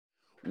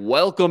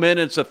Welcome in.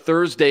 It's a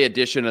Thursday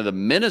edition of the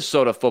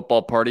Minnesota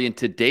Football Party, and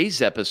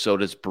today's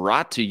episode is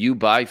brought to you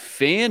by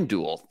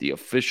FanDuel, the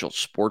official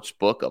sports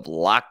book of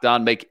Locked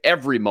On. Make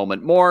every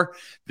moment more.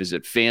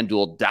 Visit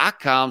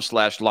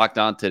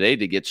FanDuel.com/LockedOn today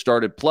to get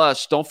started.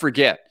 Plus, don't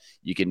forget,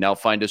 you can now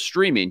find us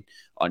streaming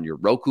on your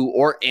Roku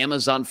or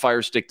Amazon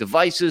Fire Stick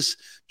devices.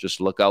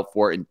 Just look out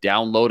for it and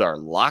download our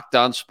Locked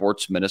On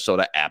Sports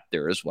Minnesota app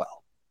there as well.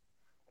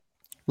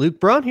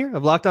 Luke Braun here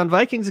of Locked On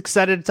Vikings.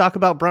 Excited to talk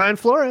about Brian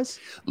Flores.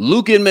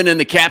 Luke Inman in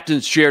the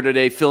captain's chair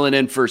today, filling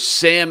in for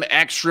Sam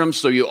Ekstrom.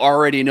 So you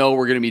already know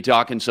we're going to be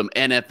talking some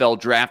NFL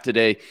draft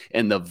today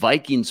and the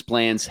Vikings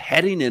plans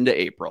heading into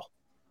April.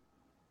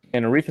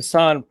 And Arif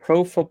Hassan,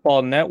 Pro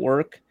Football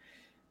Network.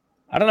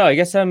 I don't know. I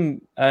guess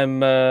I'm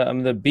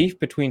the beef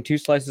between two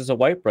slices of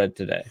white bread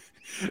today.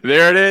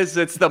 There it is.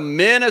 It's the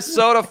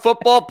Minnesota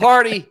Football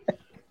Party.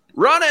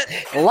 Run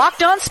it.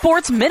 Locked On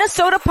Sports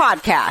Minnesota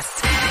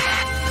Podcast.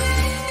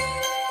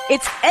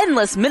 It's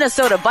endless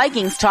Minnesota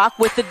Vikings talk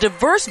with the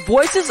diverse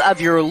voices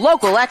of your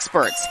local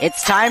experts.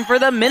 It's time for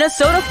the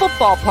Minnesota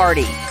Football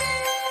Party.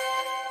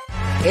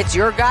 It's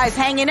your guys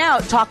hanging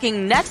out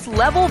talking next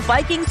level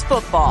Vikings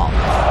football.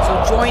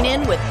 So join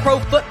in with Pro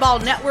Football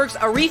Network's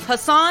Arif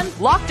Hassan,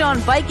 Locked On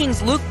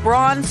Vikings Luke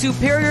Braun,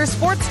 Superior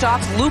Sports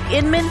Talk's Luke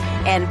Inman,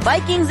 and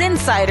Vikings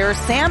insider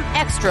Sam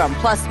Ekstrom,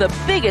 plus the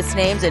biggest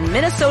names in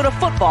Minnesota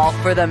football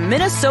for the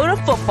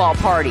Minnesota Football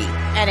Party.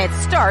 And it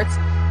starts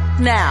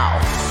now.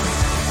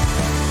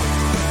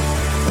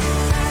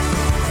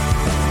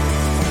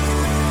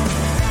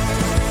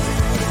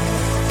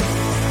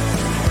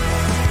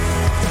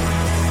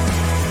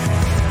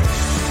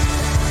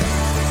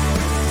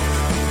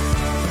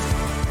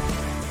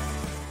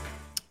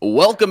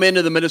 Welcome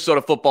into the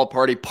Minnesota Football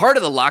Party, part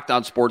of the Locked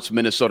On Sports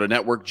Minnesota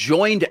Network,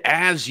 joined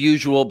as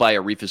usual by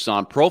Arif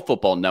Hassan, Pro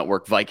Football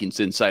Network, Vikings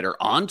Insider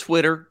on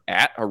Twitter,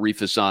 at Arif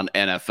Hassan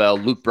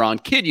NFL, Luke Braun,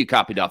 kid you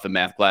copied off in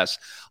math class,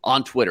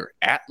 on Twitter,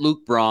 at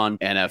Luke Braun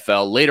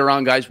NFL. Later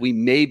on, guys, we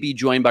may be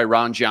joined by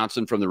Ron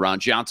Johnson from the Ron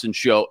Johnson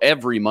Show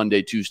every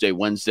Monday, Tuesday,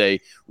 Wednesday,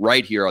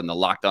 right here on the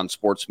Locked On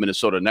Sports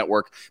Minnesota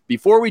Network.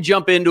 Before we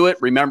jump into it,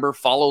 remember,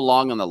 follow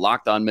along on the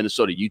Locked On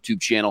Minnesota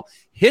YouTube channel.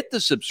 Hit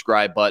the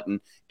subscribe button,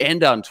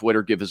 and on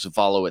Twitter, give us a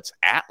follow. It's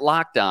at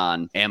Locked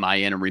On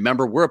MIN. And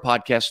remember, we're a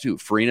podcast too,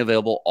 free and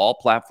available, all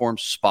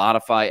platforms,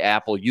 Spotify,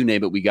 Apple, you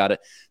name it, we got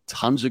it.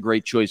 Tons of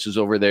great choices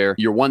over there.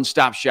 Your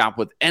one-stop shop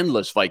with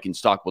endless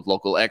Vikings talk with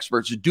local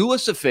experts. Do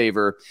us a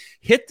favor,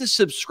 hit the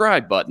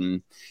subscribe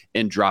button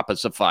and drop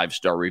us a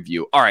 5-star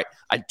review. All right,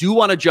 I do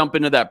want to jump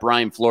into that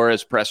Brian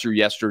Flores presser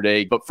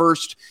yesterday, but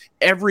first,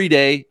 every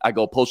day I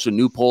go post a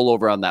new poll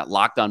over on that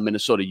Locked On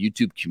Minnesota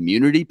YouTube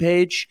community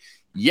page.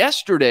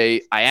 Yesterday,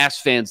 I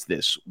asked fans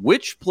this: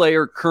 which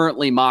player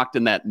currently mocked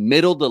in that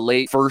middle to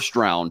late first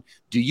round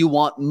do you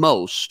want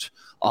most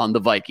on the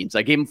Vikings?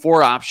 I gave him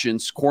 4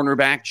 options: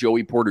 cornerback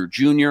Joey Porter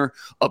Jr.,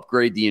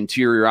 upgrade the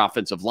interior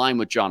offensive line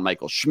with John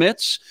Michael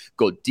Schmitz,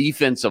 go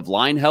defensive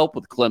line help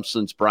with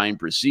Clemson's Brian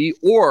Bresee,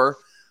 or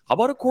how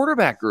about a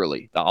quarterback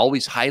early? The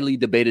always highly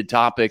debated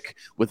topic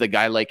with a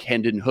guy like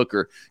Hendon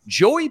Hooker.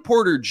 Joey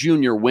Porter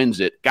Jr. wins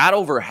it, got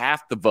over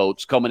half the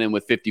votes, coming in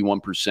with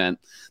 51%.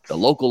 The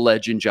local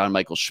legend, John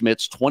Michael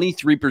Schmitz,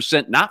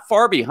 23%, not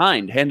far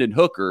behind Hendon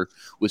Hooker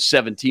with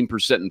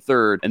 17% in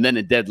third. And then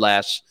in dead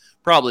last,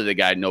 probably the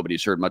guy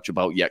nobody's heard much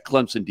about yet,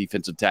 Clemson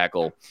defensive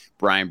tackle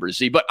Brian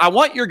Bresee. But I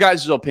want your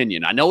guys'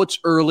 opinion. I know it's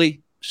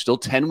early. Still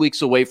 10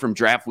 weeks away from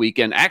draft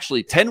weekend,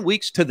 actually 10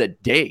 weeks to the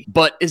day.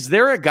 But is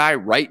there a guy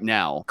right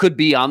now, could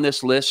be on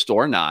this list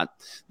or not,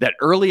 that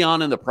early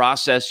on in the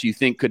process you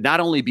think could not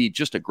only be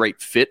just a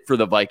great fit for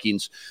the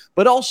Vikings,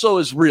 but also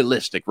is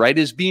realistic, right?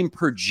 Is being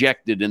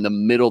projected in the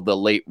middle to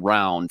late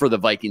round for the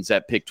Vikings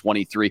at pick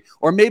 23,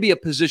 or maybe a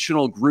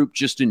positional group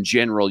just in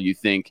general you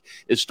think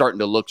is starting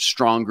to look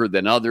stronger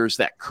than others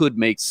that could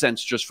make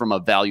sense just from a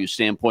value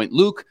standpoint.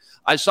 Luke,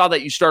 I saw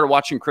that you started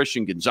watching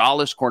Christian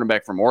Gonzalez,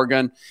 cornerback from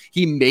Oregon.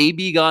 He may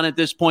be gone at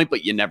this point,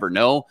 but you never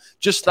know.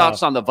 Just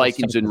thoughts on the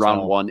Vikings in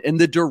round one and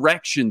the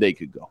direction they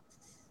could go.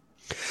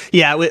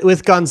 Yeah,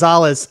 with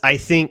Gonzalez, I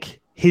think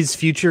his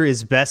future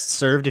is best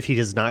served if he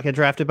does not get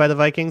drafted by the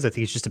Vikings. I think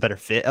he's just a better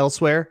fit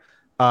elsewhere,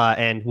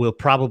 and will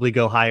probably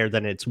go higher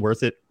than it's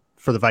worth it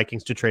for the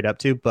Vikings to trade up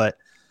to. But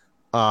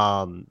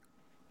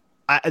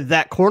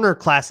that corner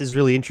class is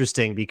really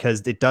interesting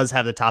because it does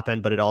have the top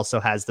end, but it also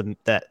has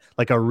that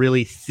like a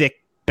really thick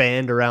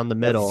band around the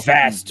middle. A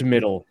vast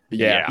middle.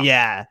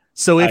 Yeah.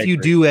 So if you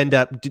do end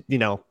up,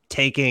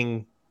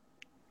 taking,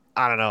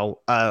 I don't know,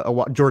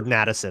 Jordan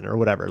Addison or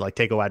whatever, like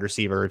take a wide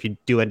receiver, if you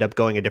do end up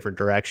going a different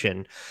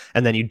direction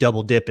and then you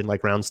double dip in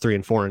like rounds 3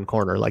 and 4 in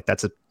corner, like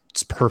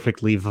it's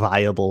perfectly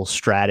viable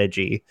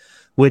strategy,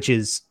 which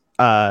is,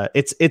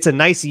 it's a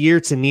nice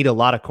year to need a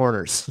lot of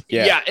corners.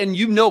 Yeah. And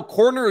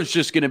corner is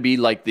just going to be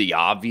like the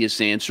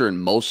obvious answer in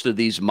most of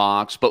these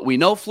mocks, but we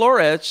know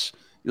Flores,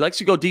 He likes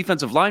to go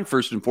defensive line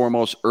first and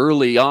foremost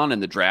early on in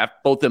the draft,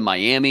 both in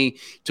Miami,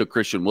 took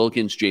Christian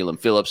Wilkins, Jalen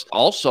Phillips.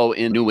 Also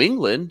in New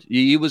England,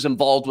 he was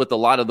involved with a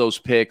lot of those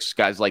picks,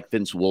 guys like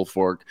Vince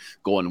Wilfork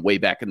going way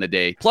back in the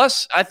day.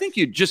 Plus, I think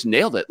you just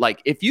nailed it.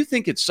 Like, if you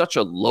think it's such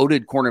a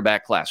loaded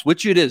cornerback class,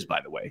 which it is, by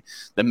the way,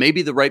 then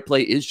maybe the right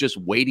play is just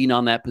waiting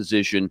on that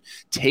position,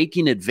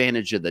 taking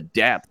advantage of the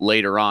depth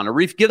later on.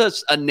 Arif, give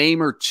us a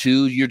name or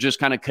two you're just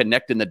kind of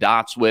connecting the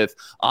dots with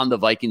on the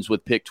Vikings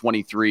with pick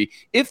 23,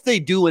 if they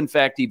do, in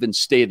fact, even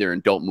stay there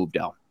and don't move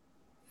down.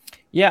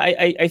 Yeah,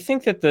 I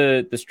think that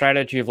the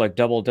strategy of like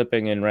double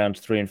dipping in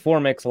rounds 3 and 4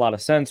 makes a lot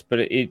of sense, but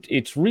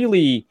it's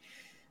really,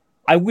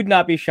 I would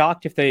not be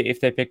shocked if they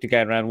picked a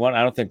guy in round 1.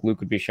 I don't think Luke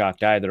would be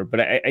shocked either.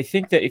 But I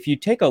think that if you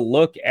take a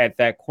look at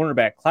that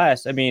cornerback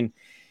class, I mean,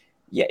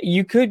 yeah,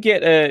 you could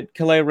get a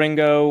Calais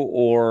Ringo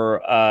or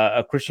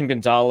a Christian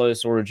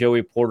Gonzalez or a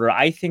Joey Porter.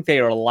 I think they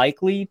are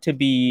likely to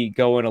be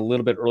going a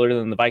little bit earlier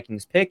than the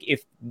Vikings pick.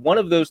 If one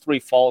of those 3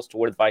 falls to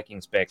where the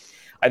Vikings pick,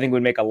 I think it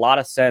would make a lot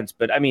of sense.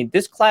 But I mean,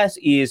 this class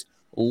is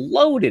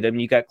loaded. I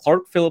mean, you got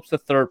Clark Phillips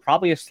III,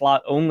 probably a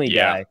slot only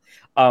guy.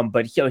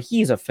 But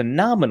he's a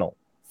phenomenal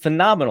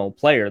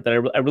player that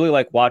I really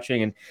like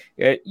watching. And,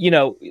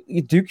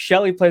 Duke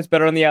Shelley plays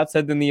better on the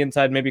outside than the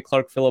inside. Maybe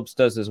Clark Phillips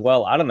does as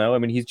well. I don't know. I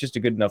mean, he's just a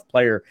good enough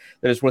player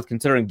that is worth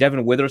considering.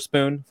 Devin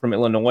Witherspoon from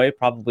Illinois,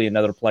 probably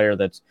another player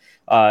that's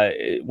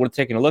worth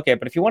taking a look at.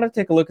 But if you want to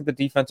take a look at the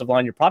defensive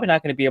line, you're probably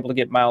not going to be able to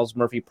get Miles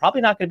Murphy,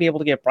 probably not going to be able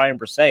to get Brian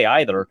Brisset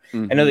either.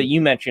 Mm-hmm. I know that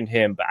you mentioned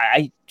him, but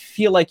I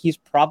feel like he's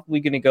probably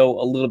going to go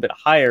a little bit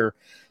higher.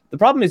 The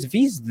problem is if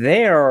he's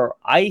there,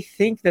 I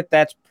think that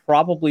that's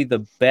probably the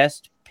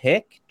best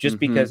pick just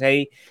because,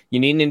 hey, you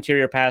need an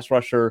interior pass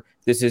rusher.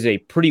 This is a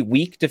pretty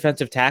weak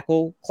defensive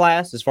tackle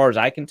class as far as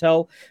I can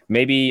tell.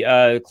 Maybe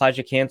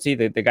Kalijah Kancey,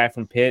 the guy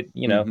from Pitt,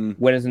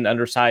 when is an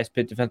undersized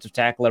Pitt defensive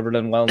tackle ever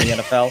done well in the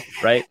NFL,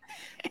 right?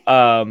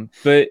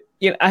 But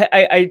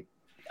I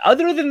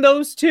other than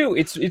those two,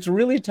 it's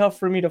really tough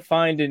for me to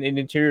find an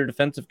interior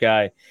defensive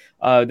guy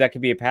that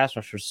could be a pass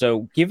rusher.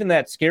 So given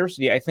that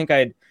scarcity, I think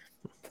I'd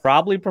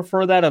probably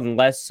prefer that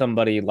unless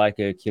somebody like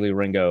a Keely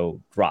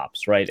Ringo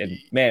drops, right? And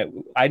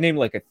man, I named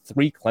like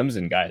 3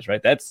 Clemson guys,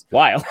 right? That's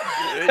wild.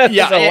 That's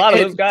a lot of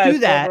those guys. Do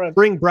that.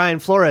 Bring Brian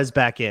Flores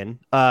back in.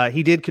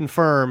 He did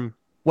confirm.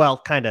 Well,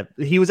 kind of.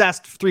 He was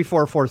asked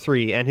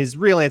 3-4-4-3, and his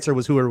real answer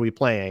was, "Who are we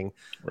playing?"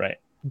 Right. ...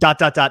 But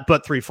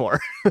 3-4.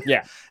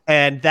 Yeah,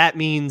 and that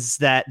means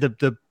that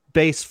the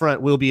base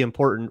front will be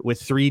important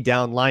with 3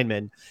 down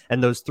linemen,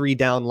 and those 3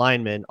 down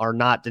linemen are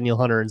not Danielle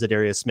Hunter and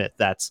Zadarius Smith.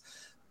 That's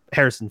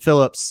Harrison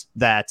Phillips.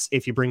 That's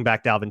if you bring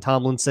back Dalvin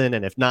Tomlinson,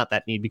 and if not,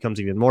 that need becomes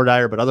even more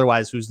dire. But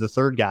otherwise, who's the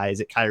third guy? Is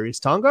it Kyrie's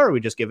Tonga? Or are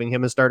we just giving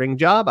him a starting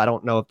job? I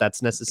don't know if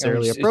that's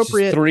necessarily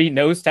appropriate. It's 3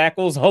 nose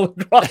tackles all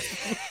across.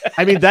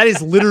 I mean, that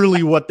is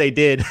literally what they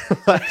did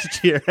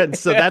last year, and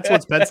so that's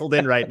what's penciled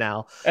in right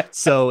now.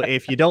 So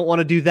if you don't want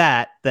to do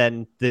that,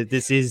 then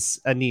this is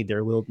a need.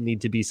 There will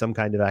need to be some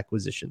kind of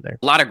acquisition there.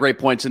 A lot of great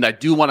points, and I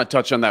do want to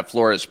touch on that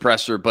Flores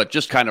presser, but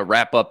just kind of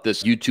wrap up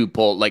this YouTube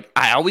poll. Like,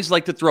 I always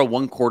like to throw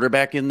one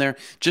quarterback in there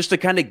just to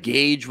kind of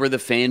gauge where the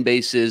fan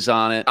base is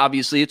on it.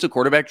 Obviously, it's a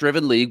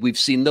quarterback-driven league. We've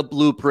seen the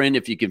blueprint.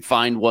 If you can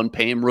find one,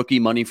 pay him rookie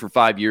money for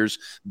 5 years,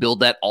 build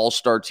that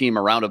all-star team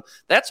around him.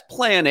 That's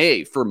plan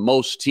A for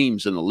most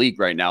teams in the league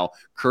right now.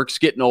 Kirk's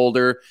getting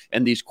older,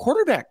 and these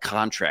quarterback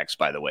contracts,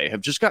 by the way, have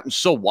just gotten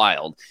so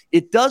wild.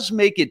 It does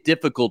make it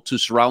difficult to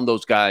surround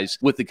those guys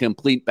with a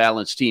complete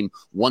balanced team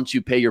once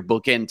you pay your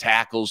bookend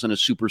tackles and a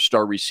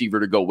superstar receiver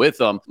to go with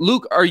them.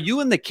 Luke, are you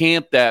in the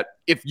camp that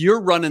if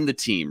you're running the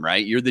team,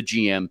 right, you're the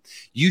GM,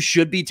 you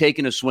should be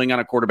taking a swing on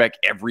a quarterback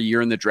every year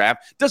in the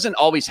draft? Doesn't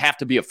always have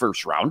to be a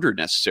first rounder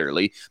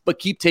necessarily, but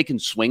keep taking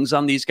swings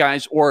on these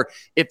guys. Or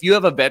if you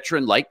have a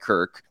veteran like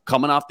Kirk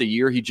coming off the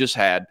year he just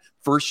had,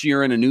 first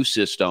year in a new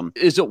system,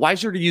 is it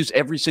wiser to use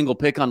every single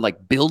pick on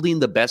like building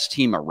the best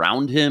team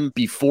around him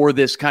before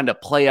this kind of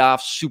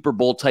playoff Super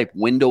Bowl type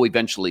window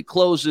eventually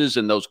closes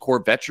and those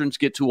core veterans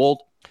get too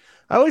old?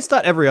 I always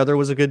thought every other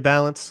was a good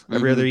balance.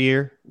 Every other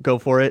year, go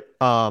for it.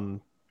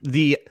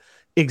 The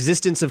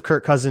existence of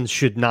Kirk Cousins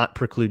should not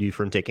preclude you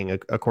from taking a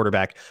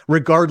quarterback,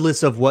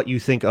 regardless of what you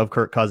think of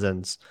Kirk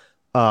Cousins.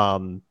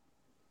 You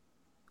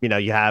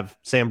have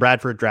Sam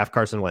Bradford draft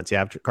Carson Wentz. You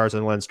have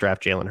Carson Wentz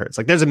draft Jalen Hurts.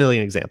 Like, there's a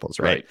million examples,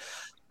 right?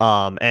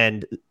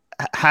 And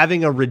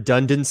having a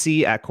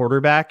redundancy at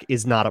quarterback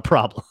is not a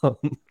problem.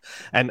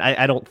 And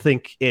I don't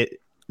think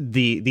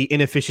the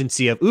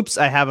inefficiency of, oops,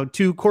 I have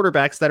 2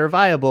 quarterbacks that are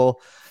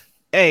viable.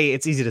 A,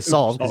 it's easy to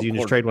solve because you can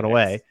just trade one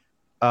away.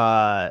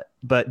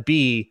 But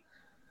B,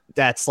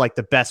 that's like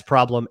the best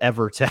problem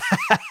ever to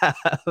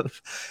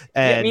have.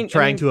 And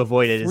trying to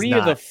avoid it is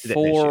not an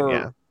issue.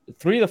 Yeah.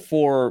 3 of the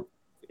 4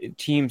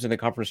 teams in the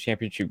conference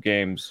championship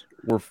games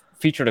were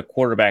featured a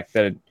quarterback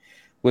that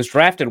was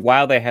drafted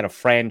while they had a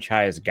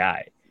franchise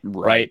guy,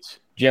 right?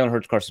 Jalen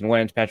Hurts, Carson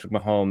Wentz, Patrick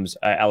Mahomes,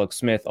 Alex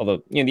Smith.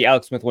 Although the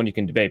Alex Smith one you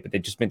can debate, but they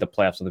just made the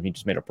playoffs with him. He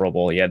just made a Pro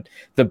Bowl. He had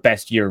the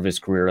best year of his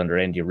career under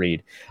Andy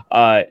Reid.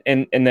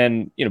 And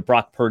then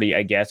Brock Purdy,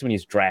 I guess, when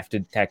he's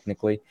drafted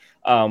technically.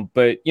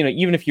 But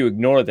even if you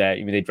ignore that,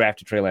 they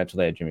drafted Trey Lance, so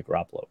they had Jimmy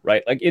Garoppolo,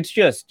 right? Like, it's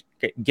just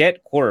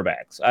get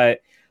quarterbacks.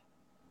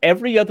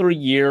 Every other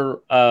year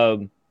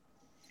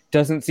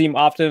doesn't seem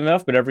often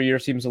enough, but every year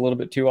seems a little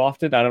bit too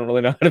often. I don't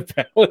really know how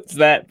to balance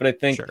that, but I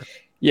think,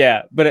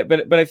 yeah, but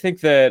I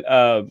think that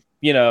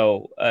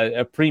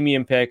a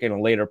premium pick and a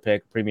later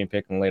pick, premium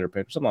pick and a later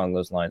pick, or something along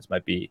those lines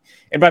might be.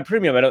 And by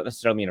premium, I don't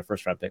necessarily mean a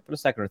first round pick, but a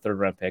second or third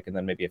round pick, and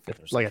then maybe a fifth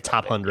or like a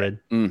top 100.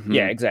 Mm-hmm.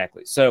 Yeah,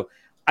 exactly. So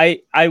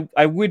I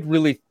would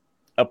really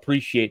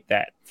appreciate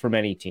that from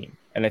any team.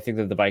 And I think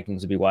that the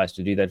Vikings would be wise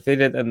to do that. If they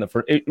did,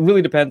 it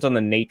really depends on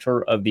the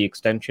nature of the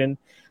extension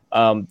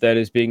that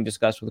is being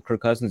discussed with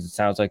Kirk Cousins. It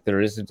sounds like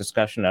there is a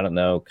discussion. I don't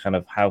know kind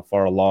of how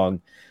far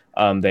along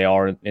they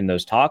are in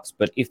those talks.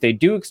 But if they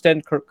do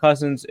extend Kirk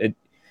Cousins,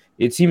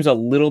 it seems a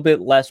little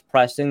bit less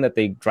pressing that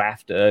they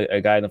draft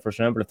a guy in the first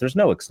round. But if there's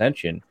no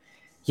extension,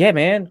 yeah,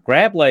 man,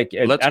 grab let's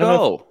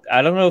go.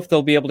 I don't know if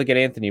they'll be able to get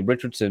Anthony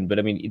Richardson, but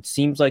I mean, it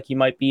seems like he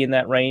might be in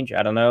that range.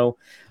 I don't know.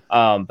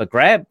 But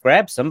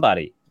grab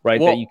somebody. Right,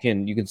 that you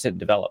can sit and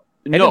develop.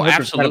 No,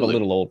 absolutely. Kind of a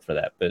little old for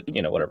that, but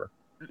whatever.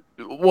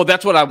 Well,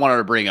 that's what I wanted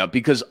to bring up,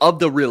 because of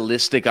the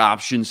realistic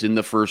options in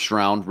the first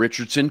round,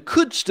 Richardson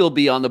could still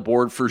be on the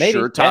board for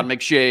sure. Todd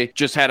McShay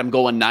just had him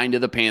going 9 to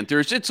the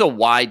Panthers. It's a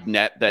wide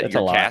net that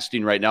you're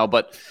casting right now,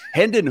 but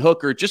Hendon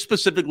Hooker, just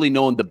specifically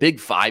knowing the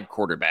big 5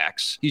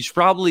 quarterbacks, he's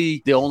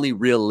probably the only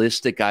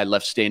realistic guy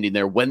left standing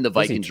there when the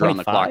Vikings are on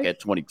the clock at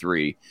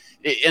 23.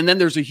 And then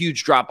there's a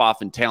huge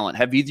drop-off in talent.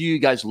 Have either of you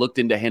guys looked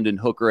into Hendon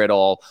Hooker at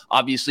all?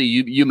 Obviously,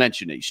 you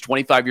mentioned it. He's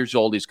 25 years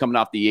old. He's coming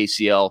off the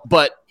ACL.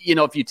 But,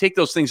 if you take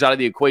those things out of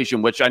the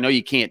equation, which I know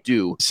you can't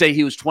do, say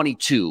he was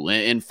 22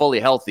 and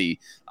fully healthy.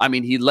 I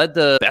mean, he led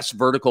the best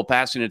vertical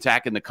passing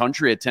attack in the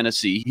country at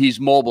Tennessee. He's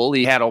mobile.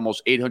 He had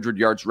almost 800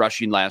 yards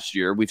rushing last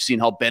year. We've seen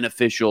how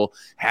beneficial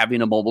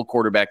having a mobile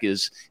quarterback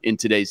is in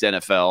today's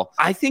NFL.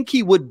 I think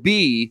he would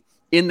be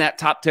in that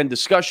top 10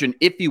 discussion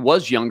if he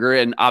was younger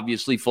and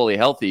obviously fully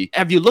healthy.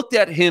 Have you looked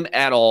at him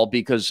at all?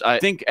 Because I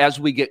think as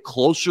we get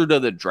closer to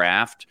the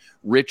draft,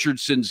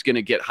 Richardson's going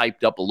to get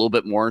hyped up a little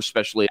bit more,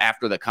 especially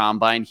after the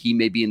combine. He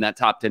may be in that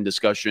top 10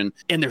 discussion.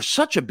 And there's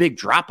such a big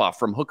drop-off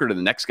from Hooker to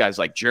the next guys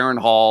like Jaron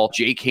Hall,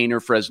 Jake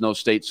Haener, Fresno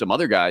State, some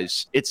other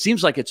guys. It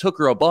seems like it's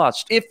Hooker or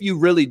bust if you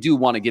really do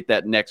want to get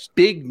that next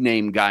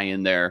big-name guy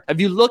in there.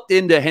 Have you looked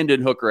into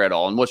Hendon Hooker at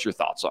all, and what's your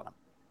thoughts on him?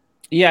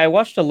 Yeah, I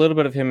watched a little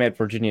bit of him at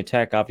Virginia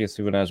Tech,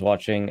 obviously, when I was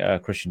watching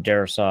Christian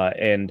Darrisaw,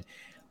 and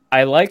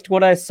I liked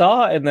what I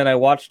saw, and then I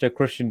watched a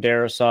Christian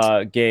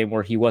Darrisaw game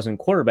where he wasn't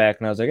quarterback,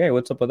 and I was like, hey,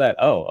 what's up with that?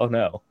 Oh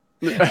no.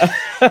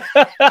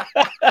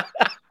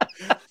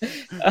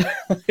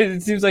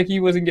 It seems like he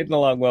wasn't getting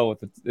along well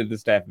with the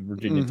staff at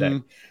Virginia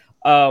Tech.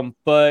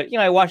 But,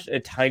 I watched a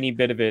tiny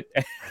bit of it.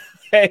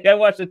 I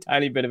watched a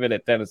tiny bit of it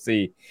at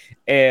Tennessee,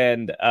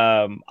 and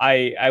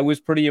I was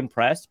pretty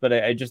impressed, but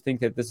I just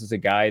think that this is a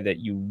guy that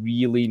you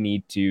really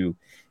need to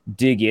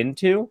dig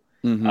into,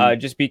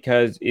 just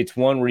because it's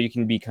one where you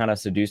can be kind of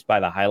seduced by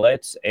the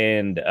highlights,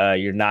 and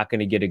you're not going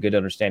to get a good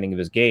understanding of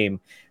his game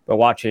by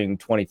watching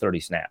 20, 30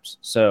 snaps.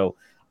 So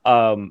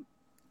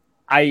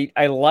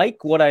I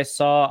like what I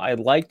saw. I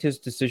liked his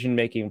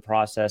decision-making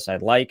process. I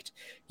liked,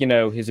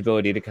 his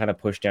ability to kind of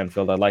push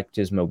downfield. I liked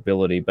his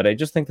mobility, but I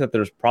just think that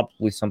there's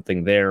probably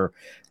something there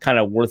kind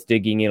of worth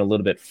digging in a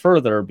little bit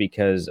further,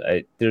 because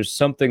there's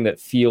something that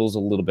feels a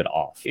little bit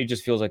off. It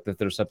just feels like that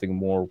there's something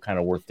more kind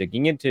of worth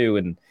digging into.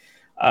 And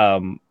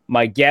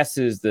my guess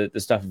is that the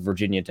stuff at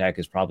Virginia Tech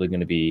is probably going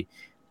to be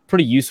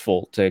pretty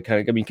useful to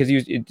kind of, because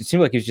it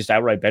seemed like he was just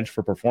outright benched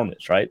for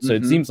performance, right? So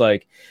it seems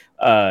like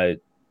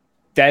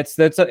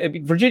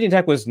Virginia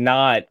Tech was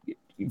not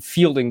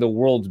fielding the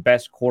world's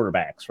best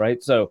quarterbacks,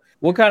 right? So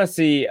we'll kind of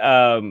see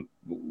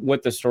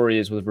what the story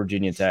is with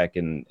Virginia Tech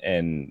and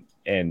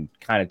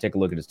kind of take a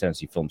look at his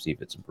Tennessee film, see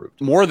if it's improved.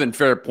 More than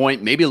fair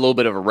point. Maybe a little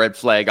bit of a red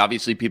flag.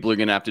 Obviously, people are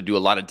going to have to do a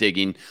lot of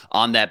digging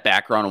on that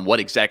background and what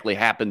exactly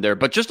happened there.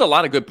 But just a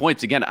lot of good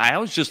points. Again, I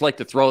always just like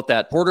to throw out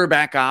that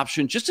quarterback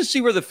option just to see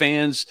where the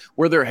fans,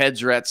 where their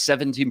heads are at.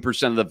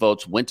 17% of the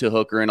votes went to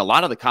Hooker. And a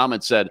lot of the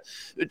comments said,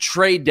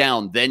 trade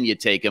down, then you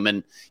take him.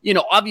 And,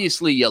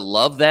 obviously you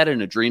love that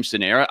in a dream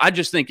scenario. I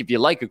just think if you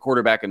like a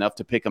quarterback enough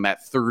to pick him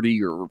at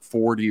 30 or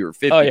 40 or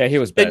 50. Oh, yeah, he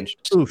was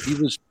benched. He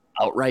was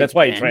outright That's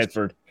why benched. he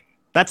transferred.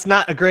 That's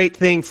not a great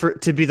thing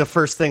to be the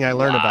first thing I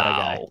learn about a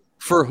guy.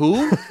 For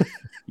who?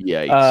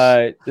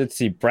 Yeah. Let's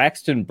see.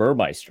 Braxton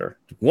Burmeister.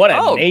 What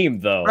a name,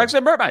 though.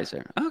 Braxton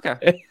Burmeister.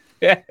 Okay.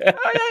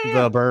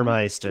 The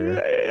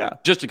Burmeister. Yeah.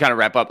 Just to kind of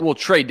wrap up, we'll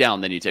trade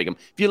down, then you take him.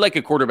 If you like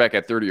a quarterback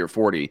at 30 or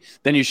 40,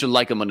 then you should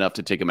like him enough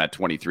to take him at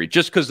 23,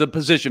 just because the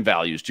position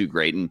value is too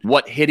great and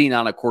what hitting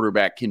on a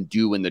quarterback can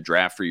do in the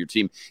draft for your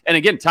team. And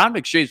again, Tom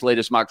McShay's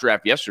latest mock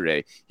draft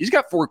yesterday, he's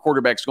got 4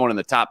 quarterbacks going in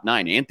the top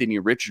 9. Anthony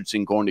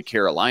Richardson going to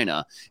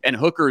Carolina, and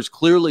Hooker is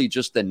clearly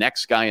just the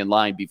next guy in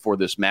line before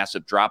this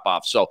massive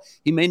drop-off. So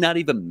he may not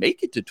even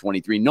make it to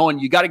 23, knowing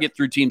you got to get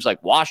through teams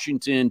like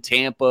Washington,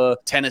 Tampa,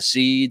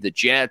 Tennessee, the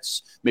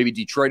Jets, maybe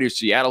Detroit or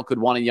Seattle could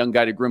want a young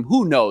guy to groom.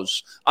 Who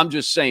knows? I'm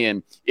just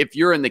saying, if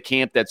you're in the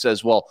camp that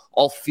says, well,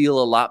 I'll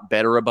feel a lot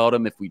better about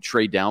him if we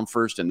trade down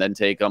first and then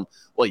take him.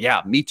 Well,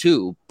 yeah, me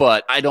too.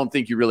 But I don't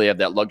think you really have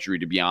that luxury,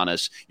 to be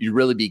honest. You'd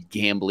really be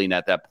gambling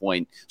at that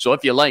point. So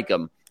if you like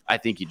him, I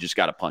think you just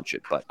got to punch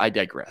it. But I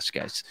digress,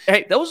 guys.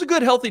 Hey, that was a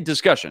good, healthy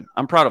discussion.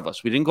 I'm proud of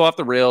us. We didn't go off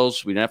the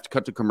rails. We didn't have to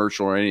cut the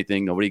commercial or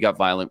anything. Nobody got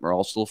violent. We're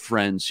all still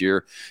friends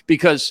here.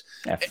 Because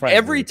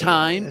every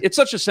time, it's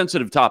such a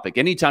sensitive topic.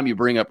 Anytime you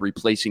bring up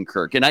replacing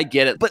Kirk, and I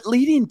get it. But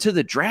leading to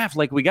the draft,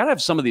 like, we got to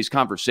have some of these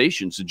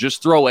conversations and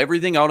just throw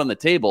everything out on the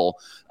table.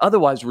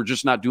 Otherwise, we're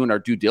just not doing our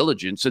due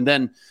diligence. And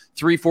then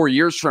 3-4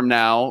 years from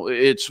now,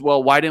 it's,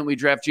 well, why didn't we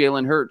draft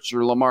Jalen Hurts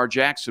or Lamar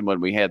Jackson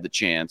when we had the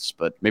chance?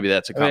 But maybe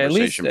that's a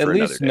conversation for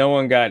another day. No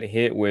one got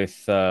hit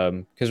with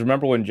because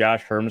remember when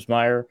Josh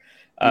Hermsmeyer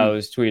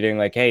was tweeting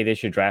like, hey, they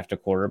should draft a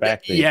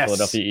quarterback, the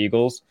Philadelphia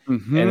Eagles.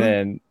 And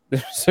then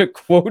there's a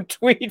quote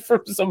tweet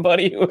from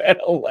somebody who had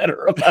a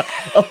letter about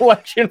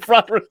election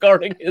fraud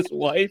regarding his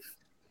wife.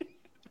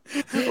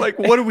 Like,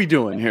 what are we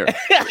doing here?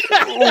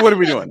 What are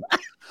we doing?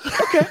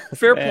 Okay,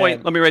 fair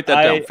point. Let me write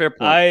that down. Fair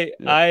point.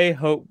 I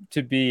hope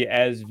to be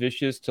as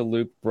vicious to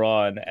Luke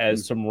Braun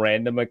as some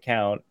random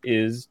account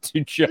is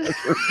to Josh.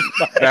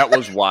 That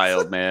was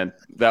wild, man.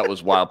 That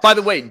was wild. By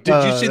the way,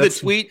 did you see the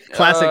tweet?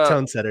 Classic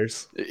tone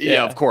setters.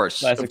 Yeah, of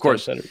course. Of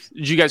course. Did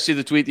you guys see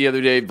the tweet the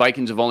other day?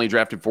 Vikings have only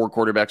drafted 4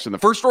 quarterbacks in the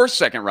first or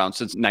second round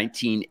since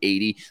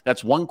 1980.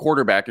 That's 1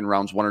 quarterback in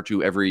rounds 1 or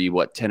 2 every,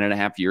 10 and a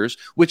half years,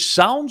 which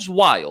sounds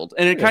wild.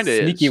 And it kind of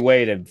is. Sneaky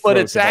way to but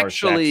it's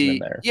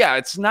actually,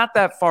 it's not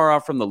that far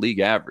off from the league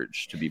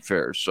average, to be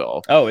fair.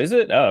 So, is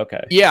it? Oh,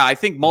 okay. Yeah, I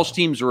think most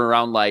teams are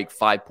around like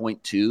 5.2,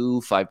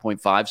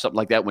 5.5, something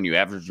like that when you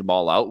average them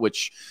all out,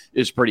 which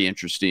is pretty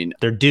interesting.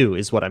 They're due,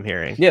 is what I'm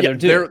hearing. Yeah, they're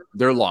due.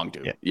 They're long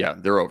due. Yeah,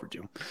 they're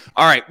overdue.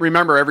 All right,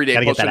 remember every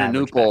day posting a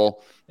new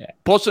poll.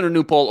 Posting a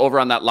new poll over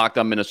on that Locked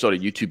On Minnesota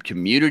YouTube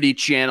community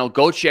channel.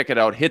 Go check it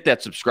out. Hit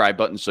that subscribe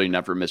button so you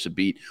never miss a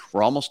beat.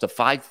 We're almost to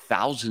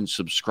 5,000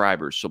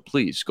 subscribers, so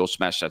please go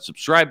smash that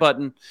subscribe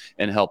button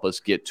and help us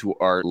get to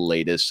our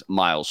latest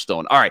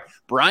milestone. All right,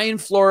 Brian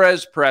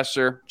Flores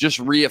presser, just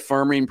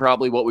reaffirming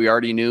probably what we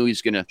already knew.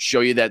 He's going to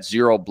show you that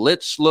zero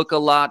blitz look a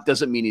lot.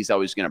 Doesn't mean he's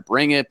always going to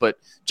bring it, but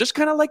just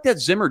kind of like that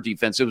Zimmer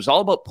defense. It was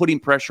all about putting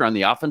pressure on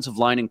the offensive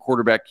line and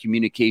quarterback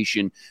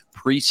communication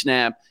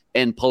pre-snap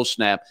and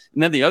post-snap.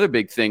 And then the other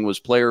big thing was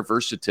player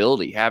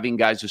versatility, having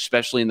guys,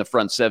 especially in the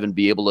front 7,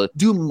 be able to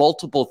do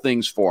multiple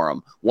things for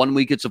them. 1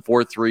 week it's a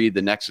 4-3,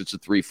 the next it's a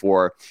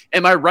 3-4.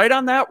 Am I right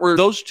on that? Were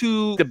those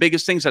 2 the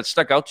biggest things that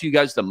stuck out to you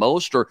guys the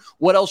most? Or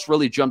what else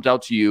really jumped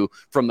out to you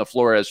from the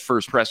Flores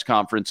first press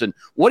conference? And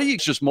what are you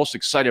just most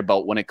excited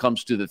about when it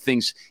comes to the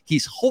things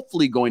he's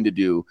hopefully going to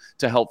do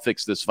to help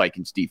fix this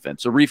Vikings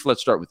defense? So, Reef, let's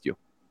start with you.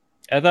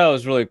 I thought it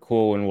was really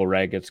cool when Will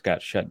Raggets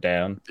got shut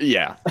down.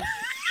 Yeah.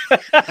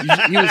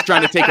 He was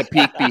trying to take a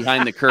peek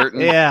behind the curtain.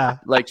 Yeah.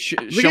 Like, show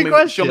me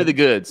the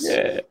goods.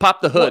 Yeah.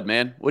 Pop the hood,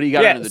 man. What do you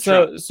got under the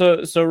trunk?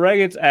 So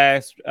Raggets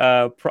asked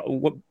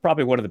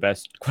probably one of the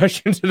best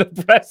questions to the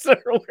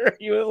presser where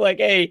he was like,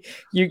 hey,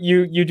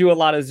 you do a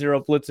lot of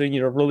zero blitzing.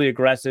 You're really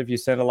aggressive. You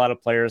send a lot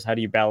of players. How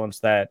do you balance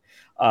that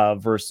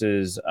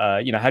versus, how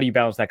do you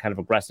balance that kind of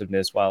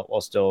aggressiveness while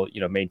still,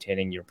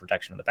 maintaining your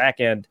protection on the back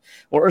end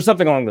or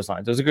something along those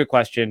lines? It was a good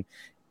question.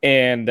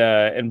 And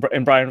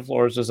Brian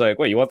Flores was like,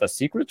 "Wait, you want the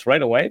secrets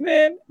right away,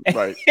 man?"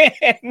 Right.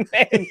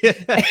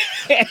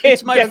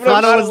 It's my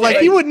friend. I was like,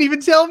 "He wouldn't even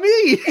tell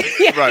me."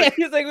 Yeah, right.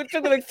 He's like, it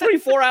took like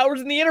 3-4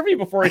 hours in the interview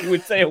before he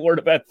would say a word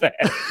about that.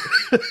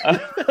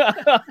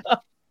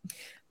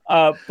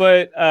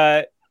 But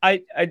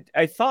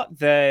I thought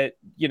that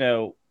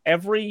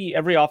every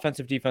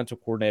offensive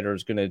defensive coordinator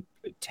is going to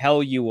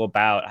tell you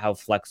about how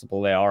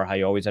flexible they are, how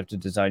you always have to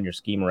design your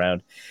scheme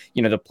around,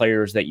 the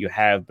players that you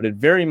have. But it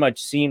very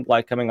much seemed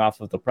like coming off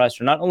of the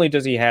presser, not only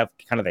does he have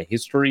kind of the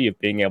history of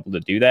being able to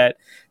do that,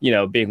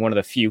 being one of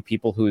the few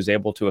people who is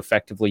able to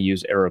effectively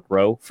use Eric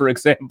Rowe, for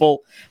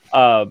example,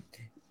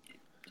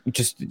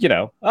 this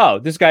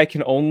guy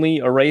can only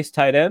erase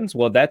tight ends.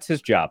 Well, that's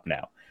his job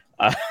now.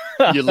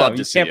 You love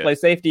to see can't play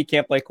safety,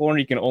 can't play corner.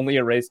 You can only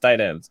erase tight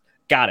ends.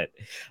 Got it.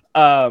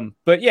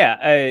 But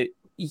yeah,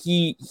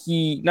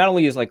 he not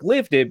only has like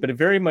lived it, but it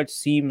very much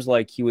seems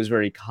like he was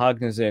very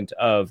cognizant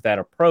of that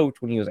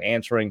approach when he was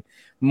answering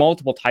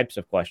multiple types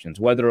of questions,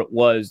 whether it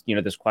was,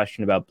 this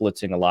question about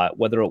blitzing a lot,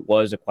 whether it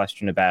was a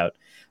question about,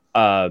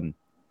 being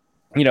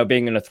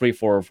in a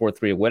 3-4 or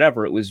 4-3 or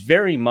whatever. It was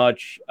very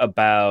much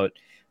about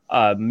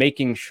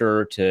making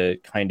sure to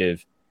kind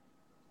of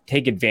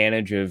take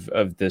advantage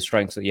of the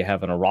strengths that you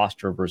have on a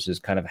roster versus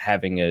kind of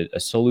having a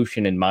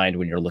solution in mind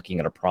when you're looking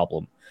at a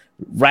problem.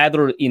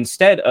 Rather,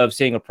 instead of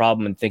seeing a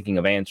problem and thinking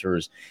of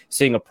answers,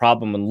 seeing a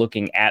problem and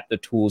looking at the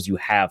tools you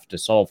have to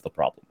solve the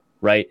problem,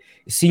 right?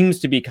 It seems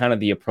to be kind of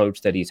the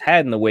approach that he's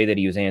had in the way that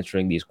he was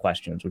answering these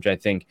questions, which I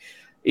think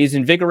is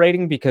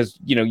invigorating because,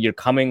 you're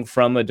coming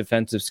from a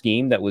defensive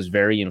scheme that was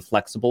very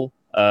inflexible,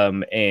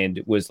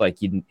 and was like,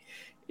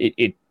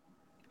 it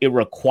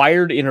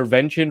required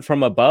intervention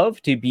from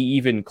above to be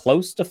even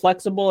close to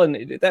flexible.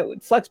 And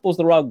that flexible is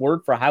the wrong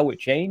word for how it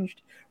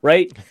changed,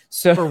 right?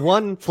 So for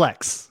one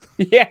flex.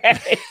 Yeah,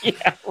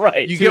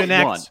 right. You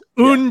get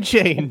one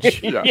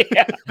change.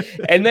 Yeah.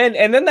 And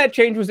then that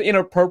change was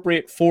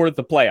inappropriate for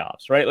the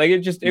playoffs, right? Like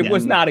it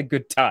was not a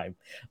good time.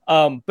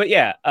 But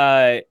yeah,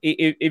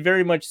 it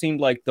very much seemed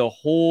like the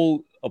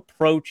whole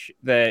approach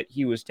that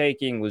he was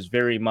taking was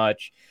very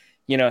much,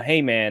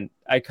 hey man,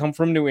 I come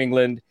from New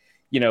England.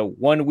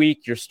 1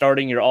 week you're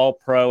starting your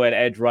all-pro at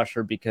edge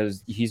rusher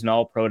because he's an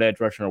all-pro at edge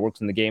rusher and it works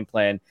in the game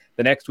plan.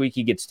 The next week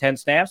he gets 10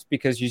 snaps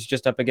because he's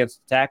just up against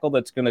a tackle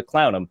that's going to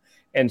clown him.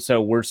 And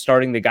so we're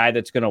starting the guy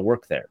that's going to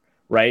work there,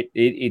 right?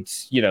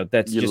 It's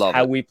that's just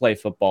how we play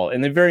football.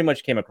 And it very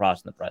much came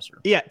across in the presser.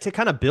 Yeah, to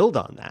kind of build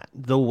on that,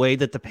 the way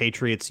that the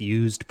Patriots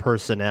used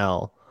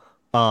personnel,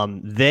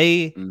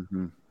 they,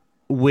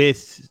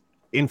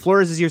 in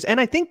Flores' years, and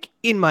I think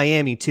in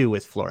Miami too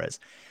with Flores,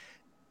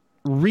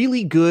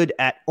 really good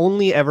at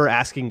only ever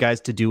asking guys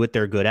to do what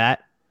they're good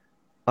at,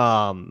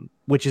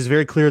 which is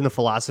very clear in the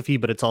philosophy,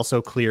 but it's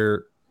also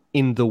clear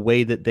in the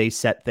way that they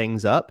set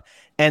things up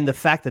and the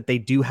fact that they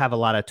do have a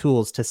lot of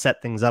tools to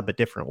set things up a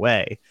different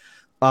way.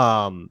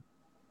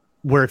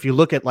 Where if you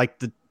look at like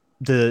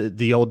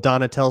the old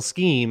Donatel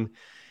scheme,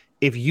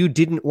 if you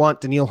didn't want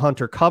Danielle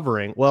Hunter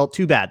covering, well,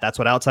 too bad. That's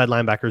what outside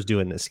linebackers do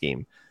in this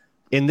scheme.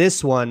 In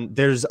this one,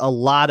 there's a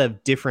lot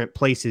of different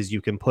places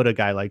you can put a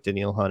guy like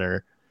Danielle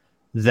Hunter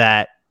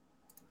that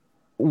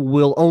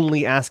will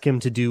only ask him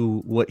to do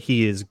what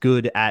he is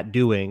good at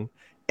doing.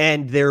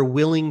 And they're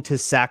willing to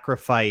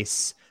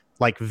sacrifice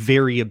like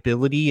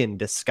variability and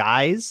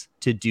disguise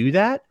to do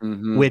that,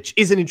 which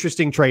is an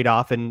interesting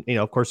trade-off. And,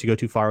 of course you go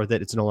too far with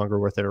it, it's no longer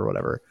worth it or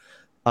whatever.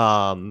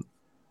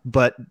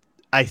 But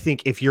I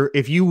think if your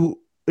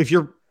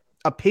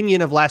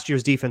opinion of last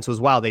year's defense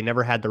was, wow, they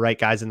never had the right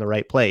guys in the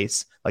right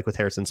place, like with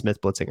Harrison Smith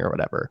blitzing or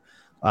whatever,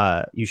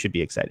 you should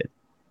be excited.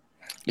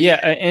 Yeah,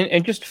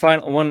 and just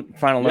one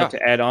final note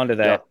to add on to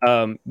that.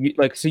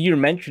 So you're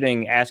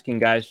mentioning asking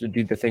guys to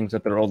do the things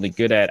that they're only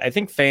good at. I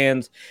think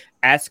fans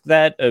ask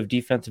that of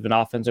defensive and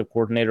offensive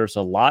coordinators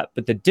a lot,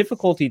 but the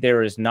difficulty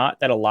there is not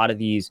that a lot of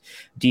these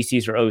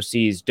DCs or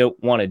OCs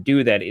don't want to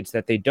do that. It's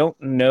that they don't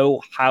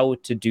know how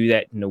to do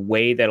that in a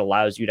way that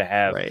allows you to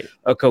have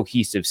a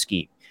cohesive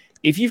scheme.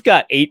 If you've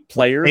got 8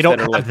 players, they don't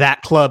have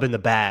that club in the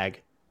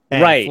bag.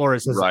 And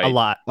Flores has a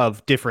lot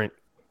of different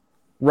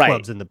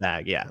clubs in the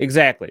bag. Yeah,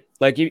 exactly.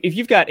 Like if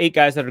you've got 8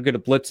 guys that are good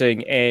at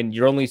blitzing and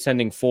you're only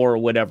sending 4 or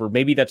whatever,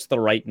 maybe that's the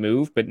right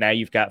move. But now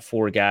you've got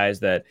 4 guys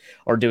that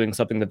are doing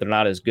something that they're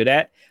not as good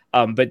at.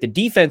 But the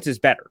defense is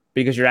better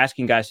because you're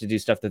asking guys to do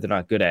stuff that they're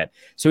not good at.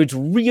 So it's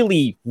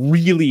really,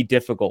 really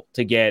difficult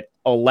to get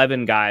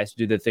 11 guys to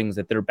do the things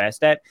that they're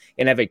best at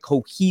and have a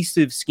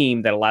cohesive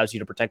scheme that allows you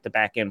to protect the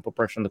back end, put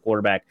pressure on the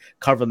quarterback,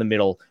 cover the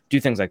middle, do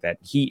things like that.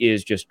 He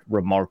is just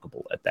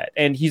remarkable at that.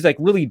 And he's like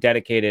really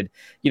dedicated.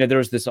 There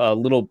was this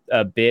little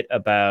bit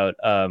about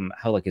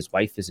how like his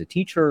wife is a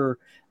teacher.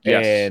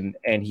 Yes.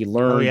 And he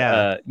learned,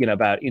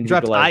 about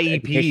individualized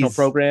educational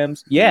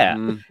programs.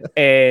 Yeah.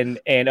 And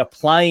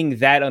applying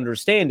that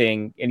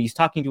understanding. And he's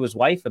talking to his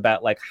wife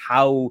about like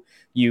how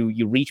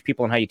you reach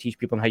people and how you teach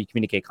people and how you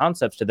communicate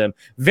concepts to them.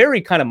 Very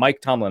kind of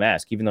Mike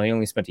Tomlin-esque, even though he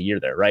only spent a year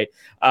there, right?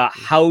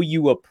 How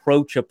you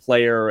approach a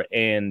player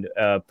and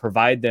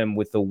provide them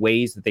with the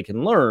ways that they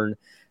can learn.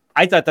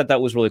 I thought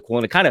that was really cool.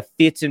 And it kind of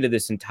fits into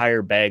this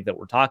entire bag that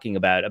we're talking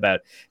about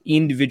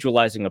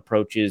individualizing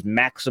approaches,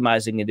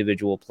 maximizing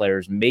individual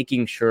players,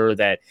 making sure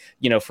that,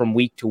 from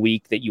week to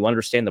week that you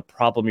understand the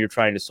problem you're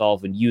trying to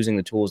solve and using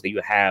the tools that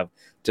you have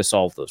to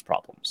solve those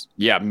problems.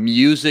 Yeah,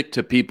 music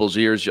to people's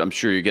ears. I'm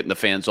sure you're getting the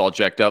fans all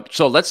jacked up.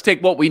 So let's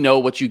take what we know,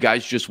 what you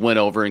guys just went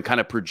over, and kind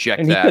of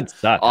project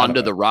that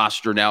onto the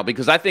roster now,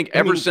 because I think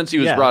since he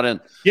was brought in,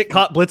 get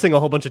caught blitzing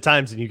a whole bunch of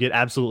times and you get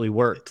absolutely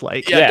worked.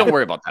 Like, don't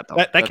worry about that though.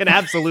 That can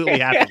absolutely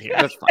happen here.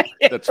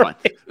 That's fine.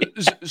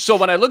 So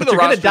when I look at the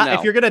roster now,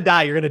 if you're gonna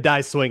die, you're gonna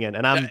die swinging,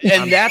 and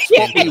that's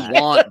what we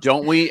want,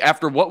 don't we?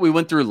 After what we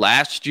went through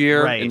last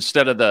year,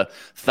 instead of the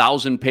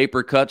 1,000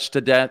 paper cuts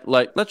to death,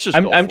 like let's just.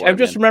 I'm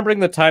just remembering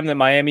the time that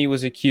Miami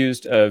was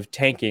accused of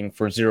tanking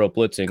for zero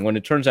blitzing, when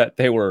it turns out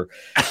they were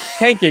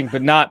tanking,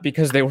 but not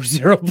because they were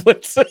zero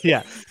blitzing.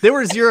 Yeah, they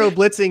were zero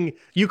blitzing.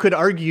 You could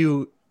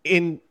argue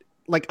in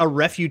like a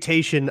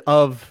refutation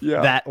of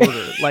that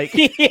order, like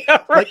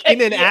like in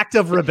an act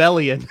of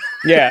rebellion.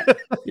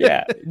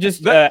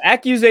 Just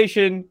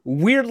accusation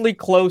weirdly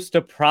close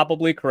to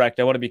probably correct.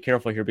 I want to be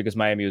careful here because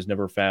Miami was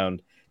never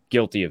found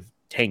guilty of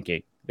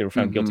tanking. They were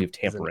found guilty of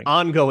tampering. It's an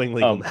ongoing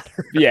legal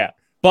matter.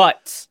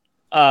 But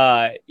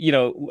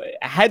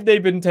had they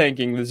been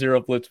tanking, the zero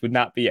blitz would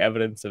not be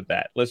evidence of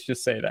that. Let's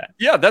just say that.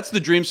 Yeah, that's the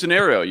dream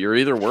scenario. You're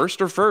either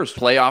worst or first.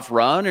 Playoff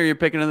run, or you're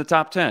picking in the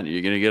top 10.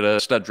 You're going to get a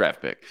stud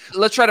draft pick.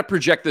 Let's try to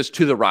project this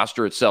to the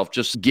roster itself,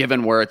 just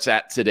given where it's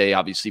at today.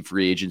 Obviously,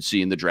 free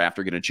agency and the draft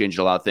are going to change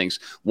a lot of things.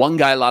 One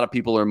guy a lot of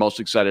people are most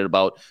excited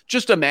about,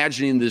 just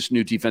imagining this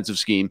new defensive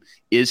scheme,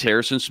 is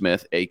Harrison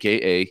Smith,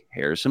 a.k.a.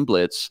 Harrison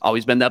Blitz.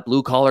 Always been that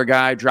blue-collar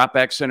guy, drop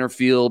back center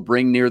field,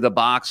 bring near the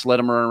box, let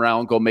him run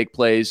around, go make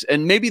plays.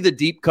 And maybe the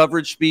deep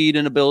coverage speed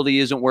and ability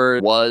isn't where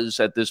it was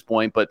at this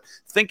point, but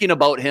thinking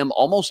about him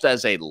almost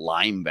as a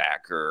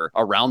linebacker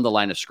around the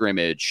line of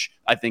scrimmage,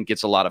 I think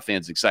gets a lot of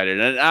fans excited.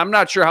 And I'm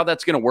not sure how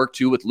that's going to work,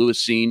 too, with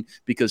Lewis Cine,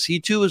 because he,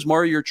 too, is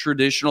more your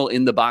traditional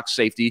in-the-box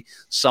safety.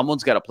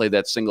 Someone's got to play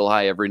that single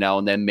high every now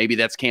and then. Maybe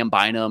that's Cam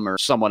Bynum or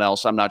someone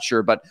else. I'm not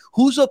sure. But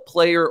who's a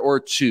player or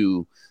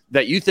two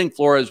that you think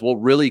Flores will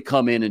really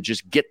come in and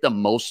just get the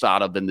most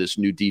out of in this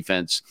new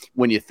defense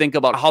when you think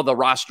about how the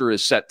roster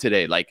is set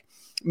today? Like,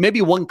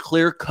 maybe one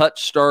clear-cut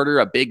starter,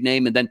 a big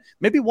name, and then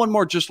maybe one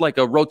more just like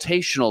a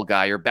rotational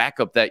guy or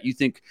backup that you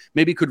think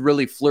maybe could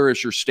really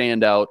flourish or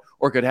stand out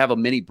or could have a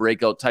mini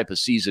breakout type of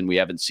season we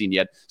haven't seen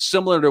yet.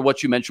 Similar to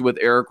what you mentioned with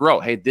Eric Rowe.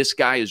 Hey, this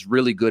guy is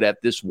really good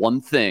at this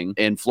one thing,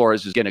 and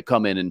Flores is going to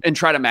come in and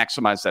try to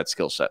maximize that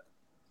skill set.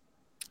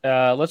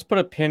 Let's put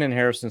a pin in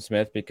Harrison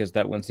Smith because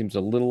that one seems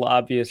a little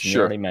obvious. And You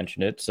already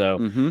mentioned it.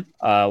 So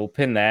we'll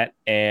pin that.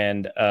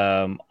 And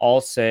I'll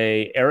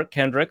say Eric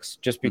Kendricks,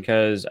 just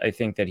because I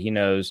think that he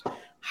knows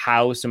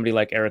how somebody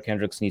like Eric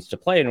Kendricks needs to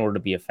play in order to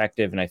be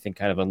effective. And I think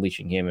kind of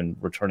unleashing him and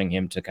returning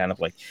him to kind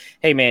of like,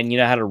 hey, man, you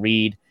know how to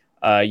read.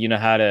 You know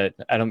how to,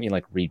 I don't mean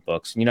like read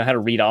books, you know how to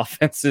read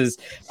offenses.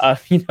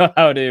 You know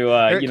how to,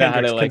 Eric Kendricks,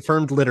 how to like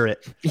confirmed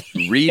literate.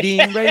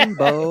 Reading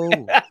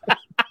Rainbow.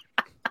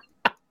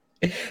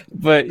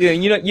 But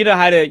you know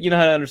how to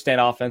understand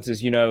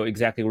offenses. You know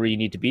exactly where you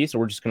need to be. So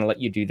we're just going to let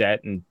you do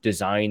that and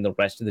design the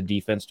rest of the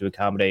defense to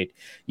accommodate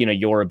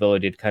your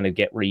ability to kind of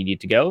get where you need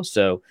to go.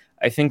 So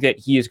I think that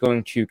he is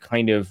going to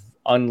kind of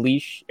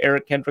unleash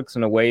Eric Kendricks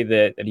in a way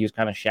that he was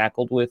kind of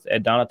shackled with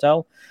Ed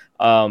Donatel.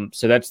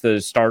 So that's the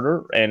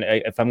starter. And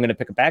if I'm going to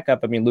pick a backup,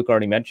 I mean, Luke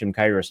already mentioned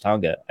Kairos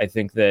Tonga. I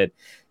think that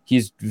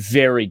he's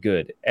very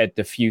good at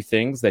the few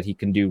things that he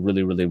can do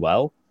really, really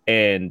well,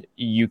 and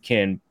you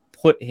can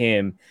put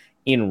him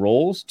in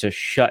roles to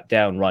shut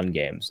down run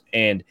games.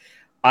 And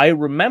I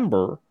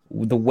remember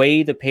the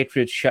way the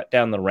Patriots shut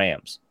down the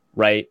Rams,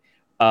 right?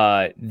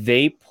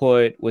 They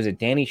put, was it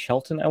Danny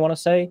Shelton, I want to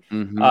say,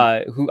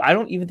 who I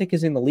don't even think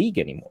is in the league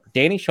anymore.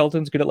 Danny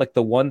Shelton's good at like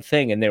the one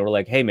thing, and they were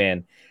like, hey,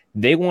 man,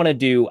 they want to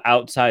do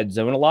outside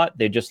zone a lot.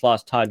 They just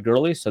lost Todd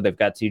Gurley, so they've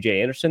got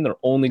CJ Anderson. They're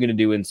only going to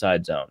do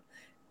inside zone.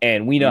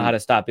 And we know how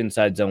to stop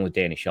inside zone with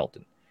Danny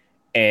Shelton.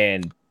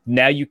 And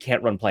now you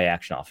can't run play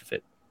action off of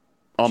it.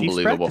 Unbelievable.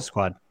 Chiefs practice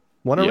squad.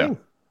 Won a ring.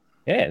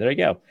 Yeah, there you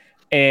go.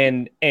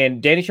 And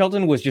Danny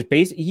Shelton was just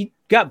he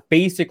got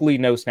basically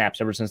no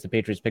snaps ever since the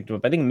Patriots picked him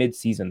up, I think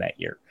mid-season that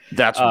year.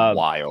 That's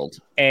wild.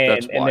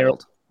 And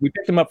we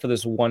picked him up for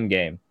this one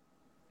game,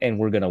 and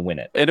we're going to win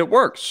it. And it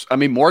works. I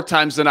mean, more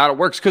times than not, it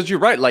works. Because you're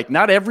right. Like,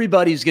 not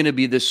everybody's going to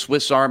be this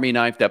Swiss Army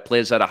knife that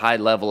plays at a high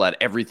level at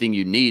everything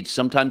you need.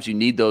 Sometimes you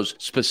need those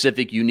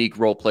specific, unique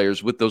role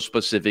players with those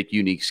specific,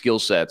 unique skill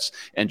sets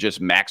and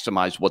just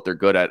maximize what they're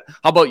good at.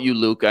 How about you,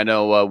 Luke? I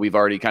know we've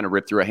already kind of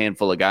ripped through a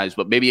handful of guys,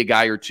 but maybe a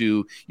guy or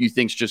two you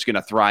think's just going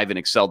to thrive and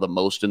excel the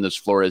most in this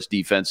Flores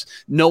defense,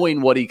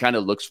 knowing what he kind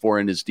of looks for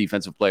in his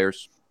defensive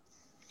players.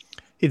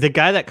 The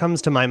guy that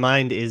comes to my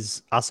mind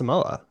is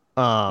Asamoah.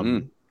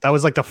 That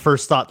was like the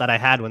first thought that I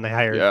had when they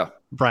hired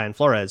Brian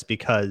Flores,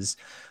 because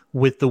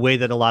with the way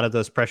that a lot of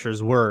those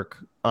pressures work,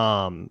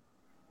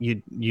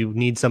 you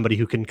need somebody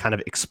who can kind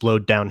of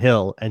explode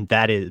downhill, and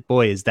that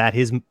is that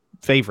his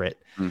favorite.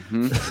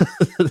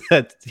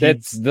 That's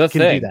the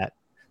thing. Do that.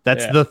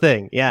 That's the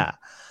thing. Yeah.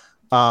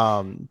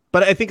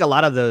 But I think a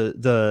lot of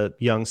the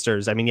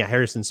youngsters, I mean,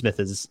 Harrison Smith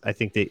is, I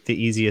think, the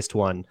easiest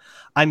one.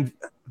 I'm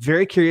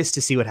very curious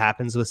to see what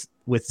happens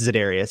with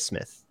Zadarius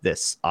Smith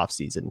this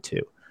offseason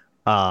too.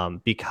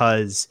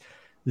 Because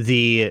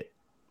the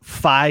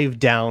 5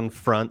 down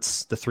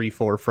fronts, the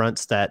 3-4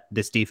 fronts that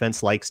this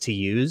defense likes to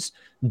use,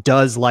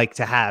 does like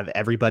to have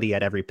everybody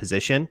at every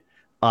position.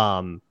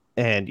 And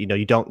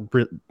you don't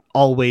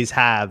always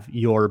have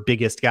your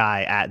biggest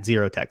guy at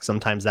zero tech.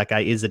 Sometimes that guy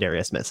is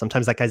Zadarius Smith.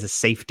 Sometimes that guy's a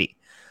safety.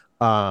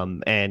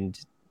 And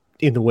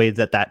in the way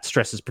that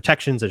stresses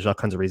protections, there's all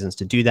kinds of reasons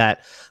to do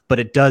that, but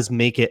it does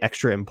make it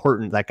extra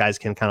important that guys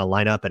can kind of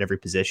line up at every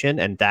position.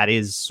 And that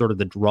is sort of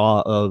the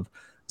draw of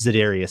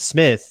Zadarius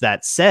Smith.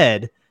 That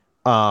said,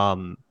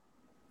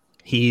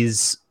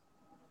 he's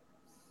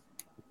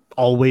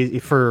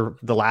always, for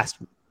the last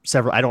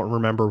several, I don't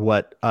remember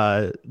what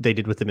they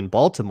did with him in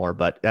Baltimore,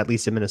 but at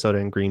least in Minnesota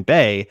and Green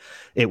Bay,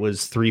 it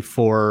was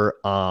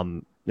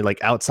 3-4,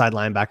 like outside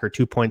linebacker,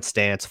 2-point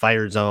stance,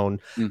 fire zone.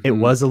 It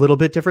was a little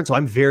bit different. So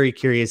I'm very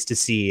curious to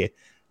see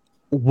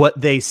what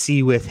they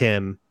see with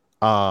him.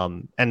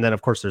 And then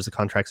of course there's a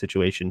contract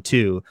situation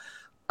too.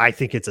 I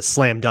think it's a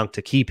slam dunk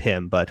to keep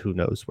him, but who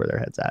knows where their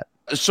head's at.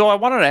 So I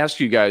wanted to ask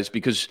you guys,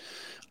 because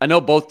I know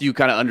both of you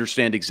kind of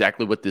understand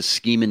exactly what this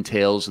scheme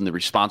entails and the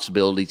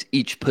responsibilities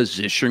each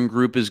position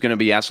group is going to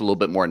be asked a little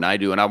bit more than I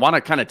do. And I want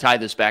to kind of tie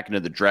this back into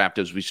the draft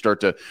as we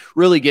start to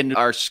really get into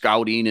our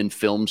scouting and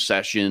film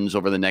sessions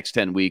over the next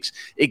 10 weeks,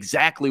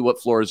 exactly what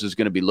Flores is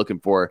going to be looking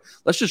for.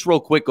 Let's just real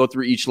quick go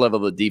through each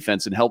level of the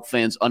defense and help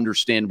fans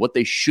understand what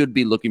they should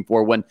be looking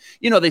for when,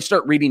 they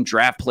start reading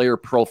draft player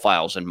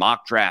profiles and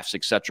mock drafts,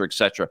 et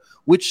cetera,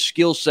 which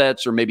skill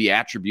sets or maybe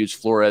attributes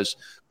Flores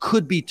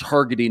could be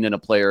targeting in a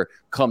player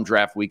come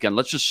draft weekend.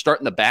 Let's just start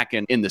in the back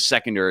end in the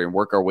secondary and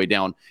work our way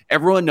down.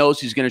 Everyone knows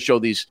he's going to show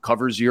these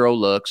cover zero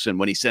looks. And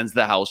when he sends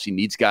the house, he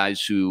needs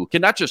guys who can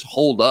not just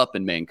hold up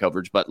in man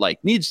coverage, but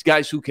needs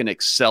guys who can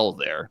excel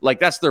there.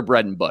 That's their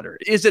bread and butter.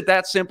 Is it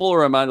that simple,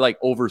 or am I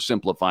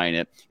oversimplifying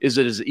it? Is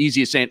it as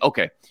easy as saying,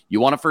 okay, you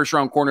want a first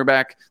round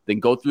cornerback, then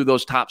go through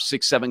those top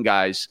 6, 7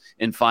 guys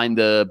and find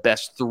the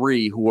best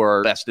 3 who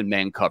are best in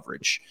man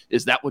coverage?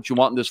 Is that what you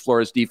want in this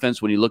Flores defense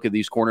when you look at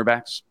these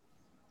cornerbacks?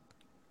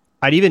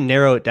 I'd even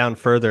narrow it down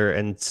further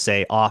and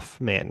say off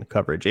man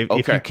coverage. If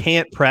you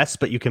can't press,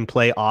 but you can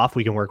play off,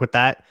 we can work with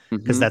that,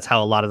 because that's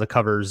how a lot of the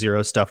cover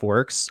zero stuff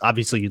works.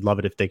 Obviously, you'd love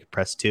it if they could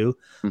press too.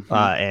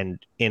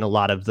 And in a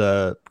lot of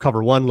the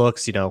cover 1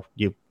 looks, if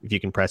you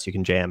can press, you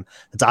can jam.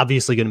 It's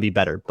obviously going to be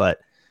better.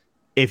 But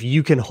if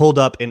you can hold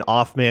up in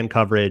off man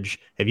coverage,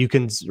 if you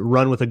can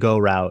run with a go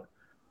route,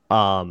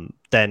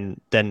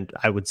 then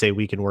I would say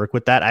we can work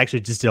with that. I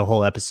actually just did a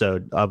whole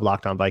episode of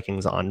Locked On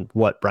Vikings on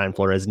what Brian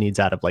Flores needs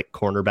out of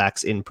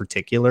cornerbacks in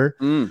particular.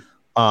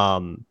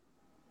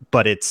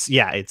 But it's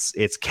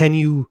can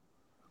you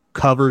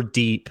cover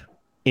deep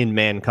in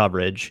man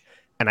coverage?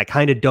 And I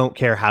kind of don't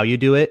care how you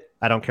do it.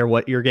 I don't care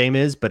what your game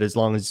is, but as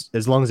long as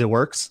it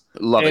works.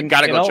 Love it.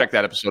 Got to go check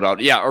that episode out.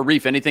 Yeah.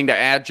 Arif, anything to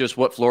add? Just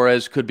what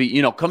Flores could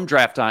be, come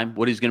draft time,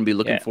 what he's going to be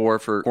looking for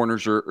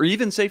corners or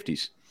even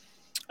safeties.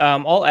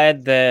 I'll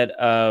add that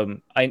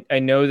I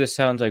know this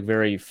sounds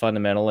very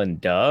fundamental and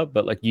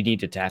but you need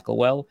to tackle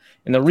well.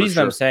 And the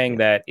reason I'm saying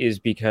that is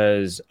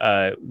because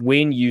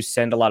when you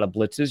send a lot of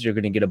blitzes, you're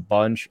going to get a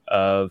bunch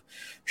of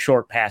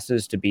short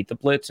passes to beat the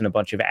blitz and a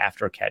bunch of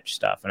after catch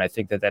stuff. And I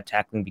think that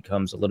tackling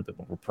becomes a little bit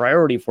more of a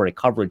priority for a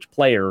coverage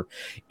player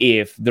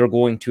if they're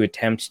going to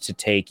attempt to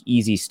take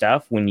easy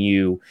stuff when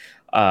you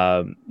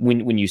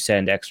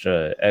send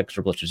extra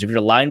blitzers. If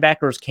your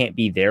linebackers can't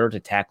be there to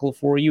tackle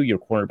for you, your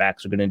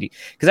cornerbacks are going to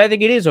because I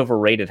think it is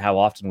overrated how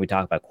often we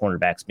talk about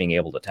cornerbacks being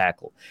able to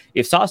tackle.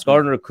 If Sauce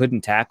Gardner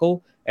couldn't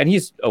tackle, and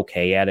he's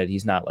okay at it,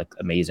 he's not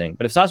amazing,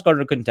 but if Sauce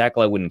Gardner couldn't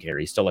tackle, I wouldn't care.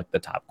 He's still the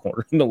top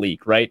corner in the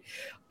league, right?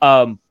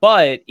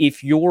 But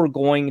if you're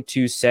going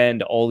to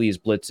send all these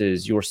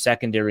blitzes, your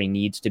secondary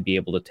needs to be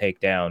able to take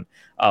down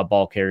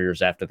ball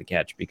carriers after the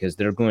catch, because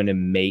they're going to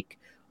make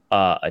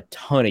a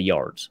ton of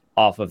yards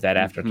off of that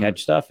after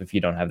catch stuff if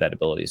you don't have that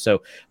ability.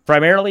 So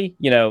primarily,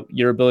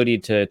 your ability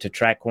to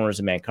track corners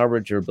and man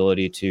coverage, your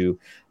ability to,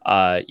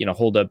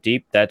 hold up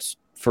deep, that's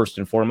first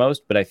and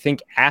foremost. But I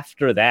think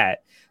after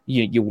that,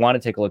 you want to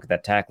take a look at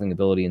that tackling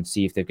ability and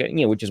see if they've got,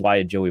 which is why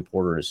a Joey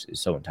Porter is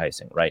so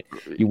enticing, right?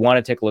 You want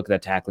to take a look at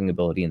that tackling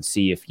ability and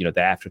see if,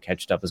 the after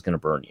catch stuff is going to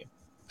burn you.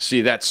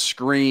 See, that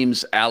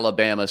screams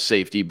Alabama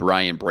safety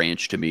Brian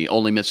Branch to me.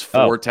 Only missed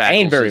 4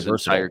 tackles his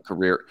entire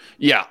career.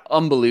 Yeah,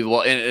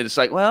 unbelievable. And it's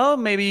well,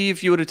 maybe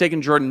if you would have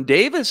taken Jordan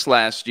Davis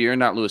last year,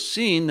 not Lewis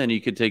Cine, then you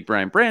could take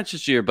Brian Branch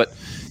this year. But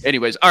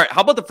anyways, all right,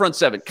 how about the front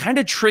 7? Kind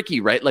of tricky,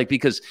 right?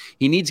 Because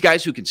he needs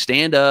guys who can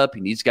stand up.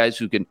 He needs guys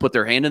who can put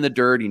their hand in the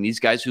dirt. He needs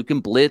guys who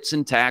can blitz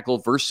and tackle.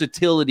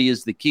 Versatility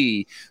is the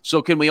key.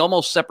 So can we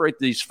almost separate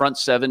these front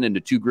 7 into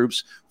 2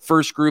 groups?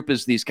 First group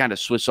is these kind of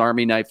Swiss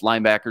Army knife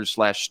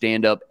linebackers /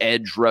 stand-up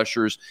edge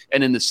rushers.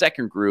 And in the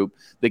second group,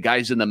 the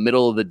guys in the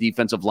middle of the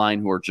defensive line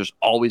who are just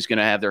always going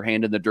to have their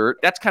hand in the dirt.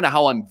 That's kind of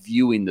how I'm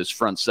viewing this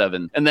front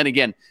 7. And then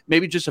again,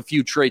 maybe just a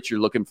few traits you're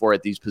looking for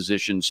at these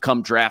positions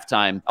come draft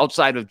time,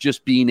 outside of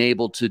just being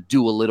able to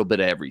do a little bit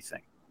of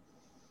everything.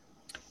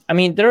 I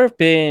mean, there have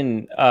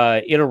been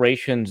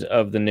iterations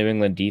of the New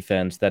England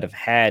defense that have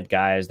had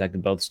guys that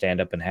can both stand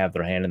up and have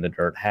their hand in the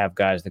dirt, have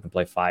guys that can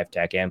play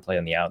 5-tech and play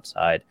on the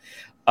outside.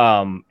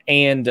 I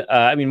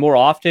mean, more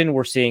often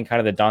we're seeing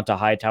kind of the Donta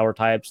Hightower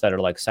types that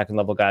are second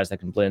level guys that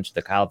can blend to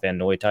the Kyle Van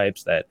Noy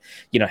types that,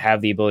 have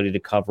the ability to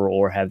cover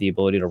or have the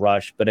ability to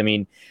rush. But I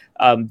mean,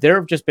 there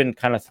have just been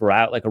kind of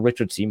throughout a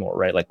Richard Seymour,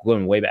 right?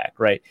 Going way back,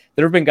 right?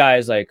 There have been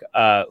guys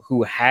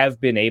who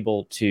have been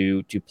able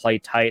to play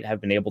tight,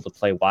 have been able to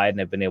play wide, and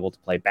have been able to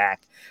play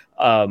back,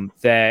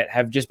 that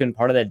have just been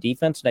part of that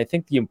defense. And I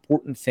think the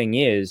important thing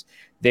is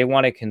they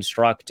want to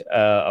construct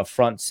a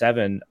front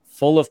 7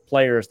 full of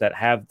players that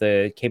have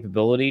the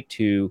capability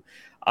to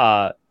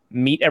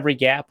meet every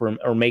gap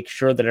or make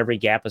sure that every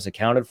gap is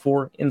accounted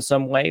for in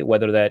some way,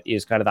 whether that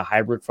is kind of the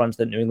hybrid fronts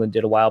that New England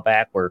did a while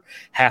back, where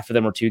half of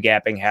them are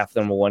 2-gapping, half of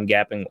them are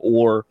 1-gapping,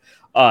 or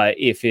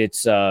if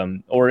it's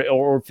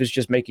or if it's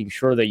just making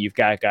sure that you've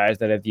got guys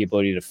that have the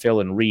ability to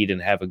fill and read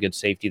and have a good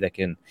safety that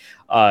can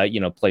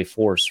play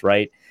force,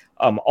 right?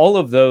 All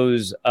of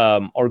those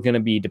are going to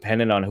be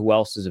dependent on who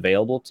else is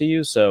available to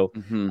you. So,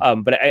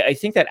 but I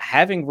think that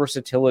having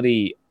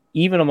versatility,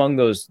 even among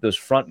those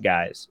front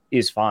guys,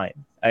 is fine.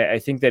 I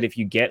think that if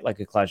you get like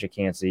a Klaja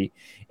Kancey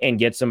and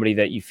get somebody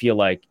that you feel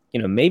like,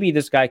 maybe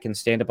this guy can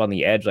stand up on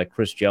the edge like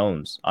Chris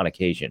Jones on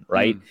occasion,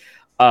 right?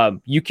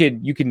 You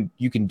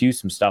can do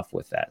some stuff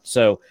with that.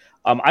 So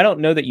I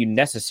don't know that you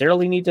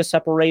necessarily need to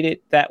separate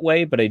it that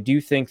way, but I do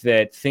think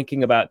that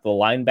thinking about the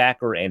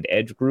linebacker and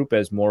edge group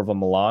as more of a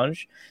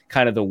melange,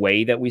 kind of the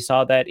way that we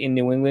saw that in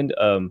New England,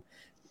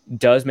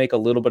 does make a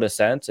little bit of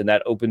sense, and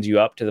that opens you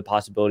up to the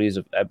possibilities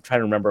of. I'm trying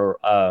to remember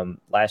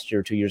last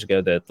year or 2 years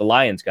ago, the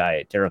Lions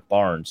guy, Derek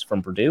Barnes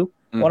from Purdue,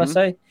 I want to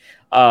say,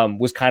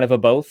 was kind of a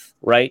both,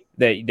 right?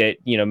 That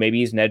maybe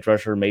he's an edge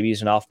rusher, maybe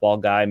he's an off-ball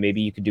guy,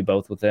 maybe you could do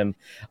both with him.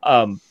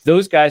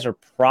 Those guys are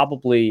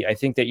probably, I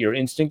think that your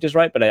instinct is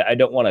right, but I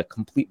don't want to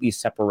completely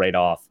separate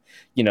off,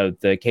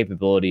 the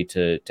capability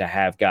to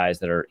have guys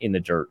that are in the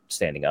dirt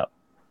standing up.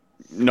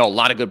 No, a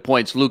lot of good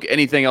points. Luke,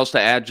 anything else to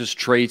add? Just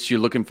traits you're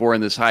looking for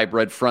in this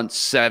hybrid front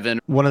seven?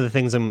 One of the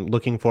things I'm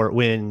looking for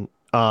when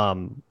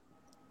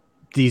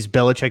these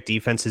Belichick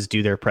defenses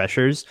do their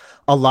pressures,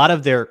 a lot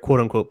of their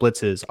quote-unquote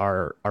blitzes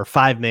are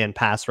 5-man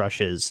pass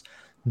rushes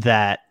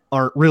that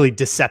aren't really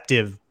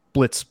deceptive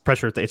blitz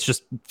pressure. It's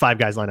just 5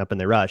 guys line up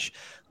and they rush.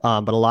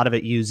 But a lot of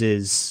it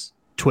uses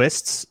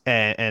twists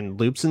and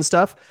loops and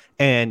stuff.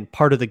 And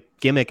part of the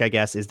gimmick, I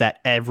guess, is that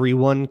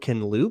everyone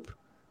can loop.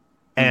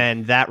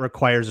 And that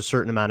requires a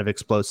certain amount of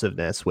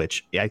explosiveness,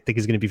 which I think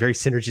is going to be very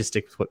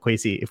synergistic with what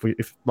Kwesi,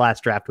 if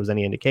last draft was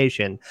any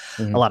indication,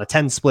 a lot of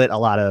 10 split, a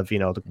lot of,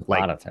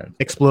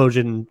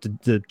 explosion,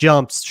 the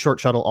jumps, short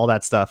shuttle, all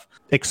that stuff.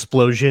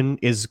 Explosion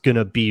is going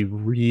to be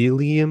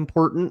really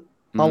important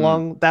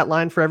along that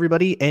line for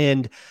everybody.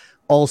 And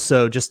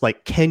also just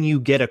can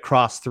you get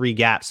across 3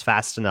 gaps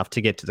fast enough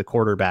to get to the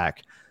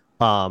quarterback?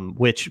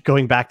 Which,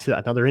 going back to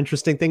another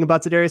interesting thing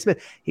about Zadarius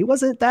Smith, he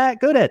wasn't that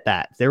good at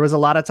that. There was a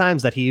lot of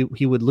times that he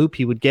would loop,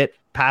 he would get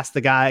past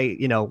the guy,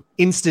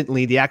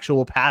 instantly. The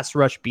actual pass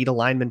rush beat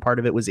alignment part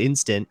of it was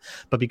instant,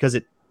 but because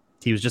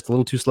he was just a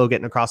little too slow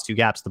getting across 2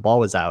 gaps, the ball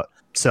was out.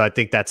 So I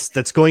think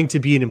that's going to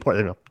be an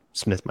important.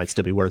 Smith might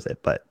still be worth it,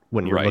 but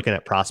when you're looking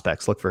at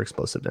prospects, look for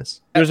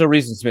explosiveness. There's a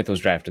reason Smith was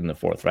drafted in the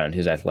 4th round.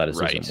 His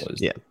athleticism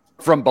was. Yeah.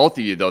 From both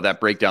of you, though, that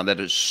breakdown,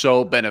 that is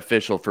so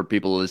beneficial for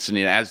people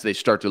listening as they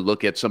start to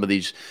look at some of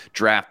these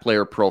draft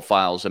player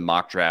profiles and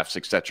mock drafts,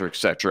 et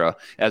cetera,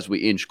 as we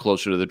inch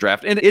closer to the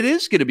draft. And it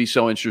is going to be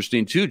so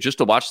interesting, too, just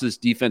to watch this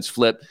defense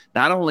flip,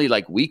 not only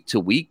week to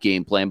week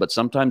game plan, but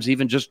sometimes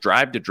even just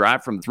drive to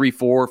drive from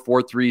 3-4,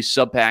 4-3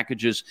 sub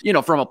packages,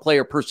 from a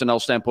player personnel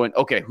standpoint.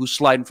 Okay, who's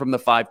sliding from the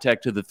 5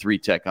 tech to the 3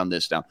 tech on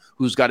this down?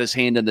 Who's got his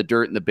hand in the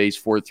dirt in the base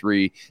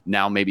 4-3,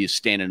 now maybe is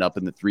standing up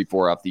in the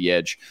 3-4 off the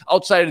edge?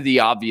 Outside of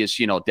the obvious,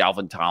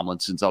 Dalvin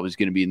Tomlinson's always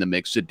going to be in the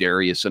mix.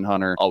 Darius and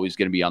Hunter always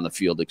going to be on the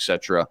field,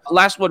 etc.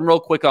 Last one real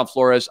quick on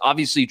Flores.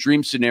 Obviously,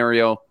 dream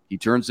scenario. He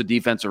turns the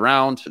defense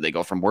around. They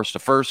go from worst to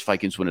first.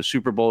 Vikings win a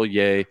Super Bowl.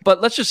 Yay.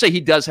 But let's just say he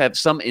does have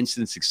some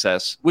instant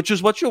success, which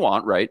is what you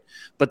want, right?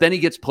 But then he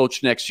gets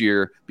poached next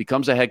year,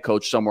 becomes a head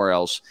coach somewhere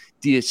else.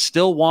 Do you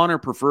still want or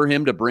prefer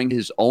him to bring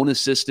his own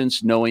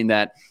assistants, knowing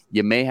that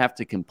you may have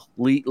to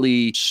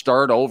completely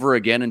start over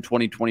again in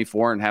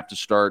 2024 and have to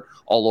start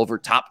all over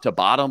top to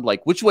bottom?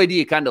 Which way do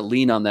you kind of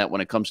lean on that when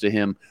it comes to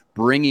him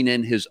bringing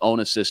in his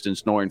own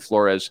assistants, knowing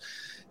Flores,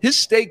 his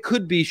stay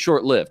could be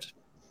short-lived?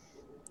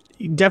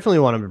 You definitely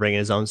want him to bring in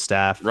his own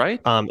staff,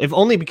 right? If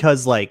only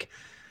because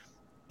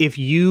if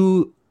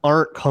you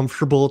aren't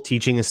comfortable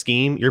teaching a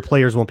scheme, your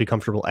players won't be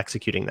comfortable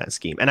executing that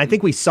scheme. And I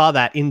think we saw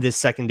that in this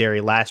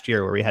secondary last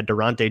year, where we had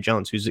Durante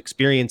Jones, whose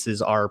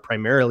experiences are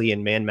primarily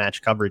in man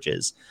match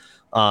coverages.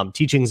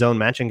 Teaching zone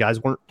matching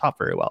guys weren't taught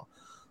very well.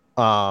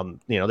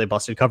 They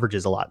busted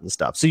coverages a lot and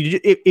stuff. So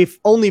if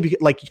only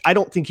I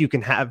don't think you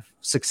can have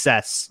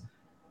success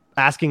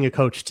asking a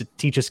coach to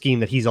teach a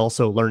scheme that he's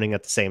also learning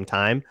at the same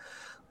time.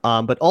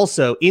 But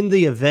also in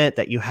the event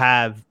that you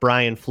have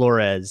Brian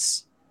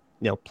Flores,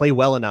 play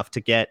well enough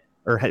to get,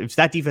 or if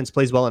that defense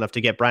plays well enough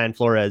to get Brian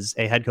Flores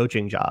a head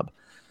coaching job,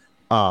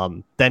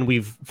 then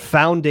we've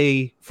found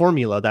a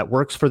formula that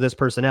works for this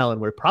personnel, and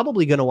we're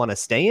probably going to want to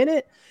stay in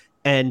it.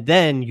 And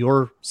then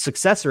your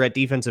successor at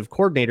defensive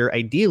coordinator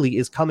ideally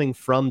is coming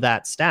from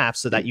that staff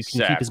so that you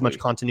can keep as much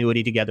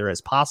continuity together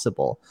as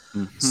possible.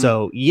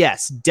 So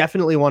yes,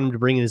 definitely want him to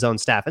bring in his own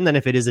staff. And then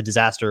if it is a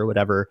disaster or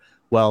whatever,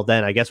 well,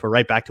 then I guess we're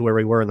right back to where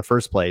we were in the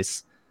first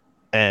place.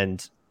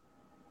 And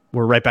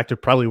we're right back to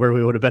probably where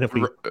we would have been if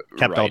we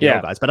kept all the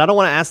old guys. But I don't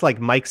want to ask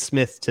Mike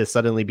Smith to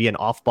suddenly be an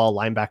off-ball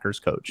linebackers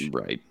coach.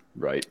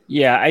 Right.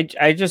 Yeah,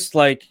 I just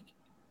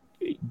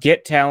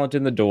get talent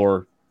in the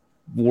door,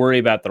 worry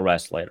about the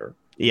rest later.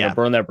 Yeah.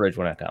 Burn that bridge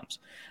when it comes.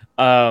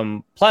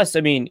 Plus,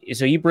 so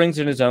he brings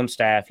in his own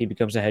staff. He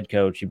becomes a head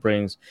coach. He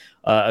brings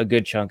a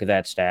good chunk of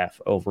that staff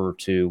over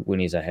to when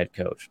he's a head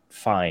coach.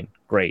 Fine.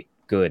 Great.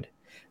 Good.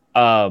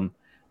 I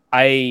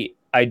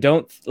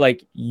don't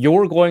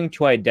you're going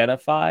to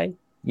identify,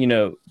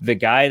 the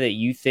guy that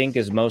you think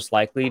is most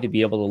likely to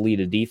be able to lead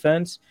a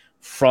defense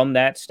from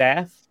that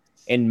staff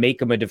and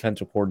make him a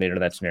defensive coordinator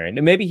in that scenario.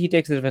 And maybe he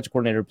takes the defensive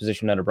coordinator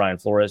position under Brian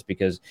Flores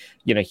because,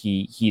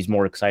 he's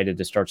more excited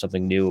to start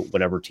something new,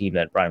 whatever team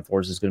that Brian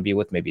Flores is going to be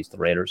with. Maybe it's the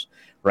Raiders,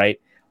 right?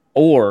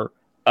 Or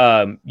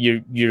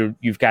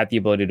you've got the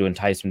ability to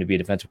entice him to be a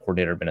defensive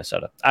coordinator in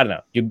Minnesota. I don't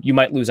know. You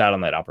might lose out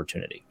on that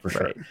opportunity for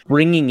sure. Right.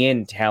 Bringing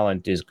in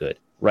talent is good,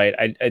 right?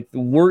 I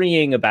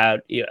worrying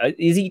about,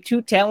 is he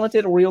too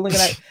talented? Or are we only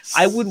going to,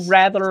 I would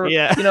rather,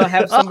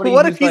 have somebody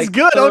what if he's like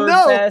good? Oh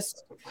no.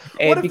 Best,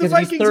 and what if because the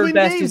Vikings he's third win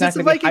best, games? he's not It's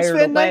a going to be Vikings hired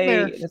fan away.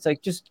 nightmare. It's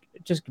like, just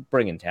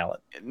bring in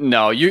talent.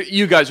 No,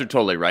 you guys are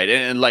totally right.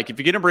 And like, if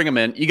you're going to bring him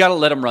in, you got to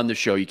let him run the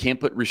show. You can't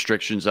put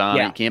restrictions on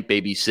him. You can't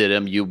babysit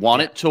him. You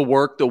want it to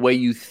work the way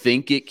you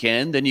think it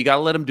can, then you got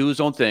to let him do his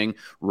own thing,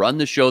 run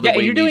the show the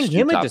way you're he needs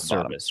doing him to, a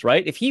disservice,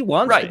 right? If he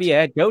wants to be a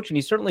head coach, and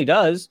he certainly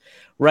does,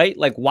 right?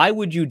 Like, why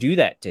would you do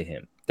that to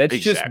him? That's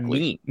just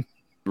mean.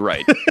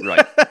 Right.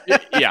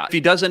 Yeah. If he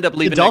does end up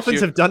leaving, the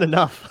Dolphins have done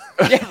enough.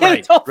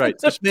 Right.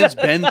 This man's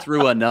been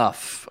through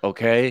enough.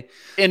 Okay.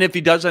 And if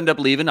he does end up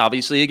leaving,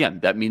 obviously, again,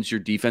 that means your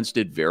defense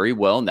did very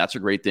well. And that's a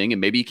great thing. And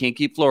maybe you can't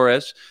keep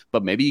Flores,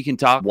 but maybe you can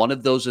talk one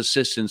of those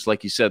assistants,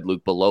 like you said,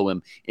 Luke, below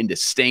him into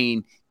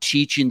staying,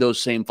 teaching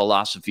those same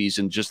philosophies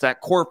and just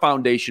that core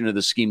foundation of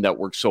the scheme that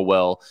works so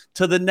well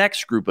to the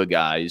next group of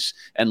guys,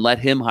 and let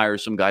him hire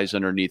some guys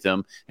underneath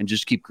him and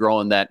just keep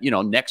growing that,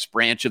 next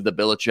branch of the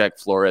Belichick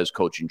Flores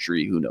coaching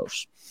tree. Who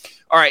knows?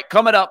 All right,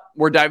 coming up,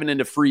 we're diving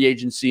into free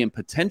agency and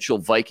potential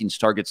Vikings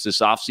targets this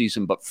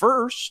offseason. But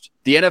first,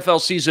 the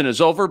NFL season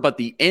is over, but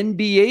the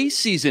NBA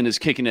season is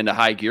kicking into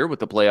high gear with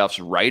the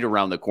playoffs right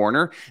around the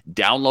corner.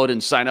 Download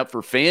and sign up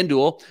for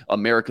FanDuel,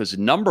 America's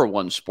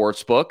 #1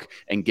 sports book,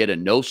 and get a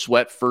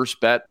no-sweat first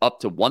bet up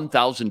to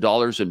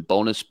 $1,000 in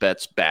bonus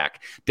bets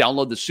back.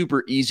 Download the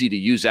super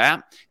easy-to-use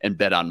app and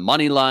bet on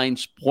money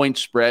lines, point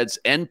spreads,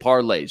 and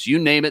parlays. You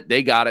name it,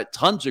 they got it.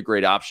 Tons of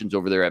great options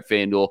over there at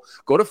FanDuel.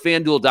 Go to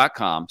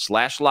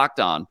FanDuel.com/LockedOn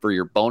for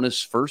your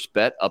bonus first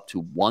bet up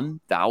to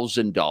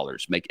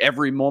 $1,000. Make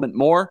every moment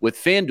more with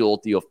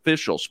FanDuel, the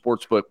official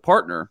sportsbook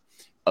partner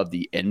of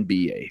the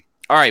NBA.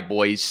 All right,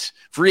 boys,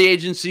 free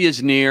agency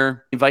is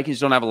near. The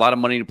Vikings don't have a lot of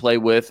money to play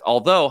with.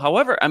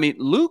 However,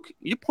 Luke,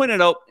 you pointed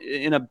out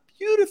in a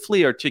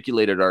beautifully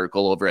articulated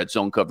article over at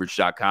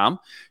zonecoverage.com.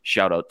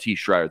 Shout out T.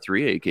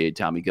 Schreier3, a.k.a.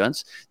 Tommy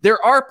Guns.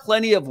 There are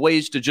plenty of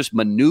ways to just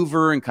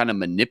maneuver and kind of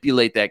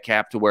manipulate that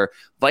cap to where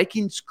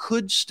Vikings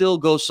could still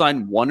go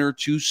sign one or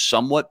two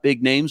somewhat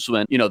big names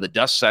when, the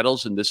dust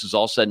settles and this is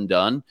all said and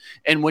done.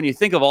 And when you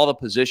think of all the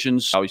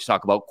positions, I always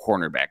talk about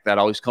cornerback. That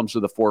always comes to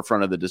the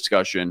forefront of the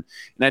discussion.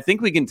 And I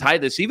think we can tie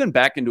this even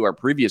back into our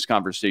previous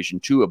conversation,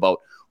 too, about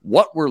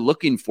what we're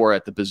looking for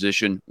at the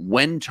position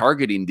when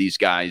targeting these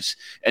guys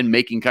and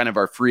making kind of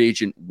our free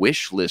agent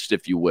wish list,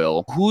 if you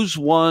will. Who's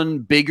one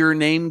bigger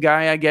name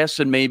guy, I guess,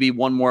 and maybe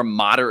one more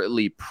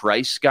moderately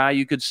priced guy,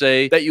 you could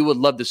say, that you would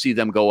love to see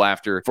them go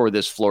after for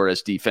this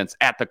Flores defense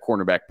at the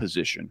cornerback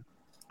position?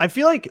 I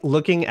feel like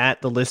looking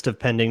at the list of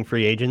pending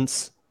free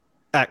agents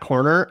at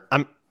corner,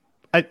 I'm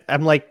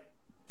like,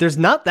 there's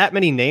not that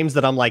many names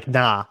that I'm like,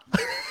 nah.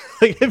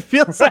 Like, it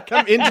feels like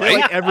I'm into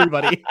like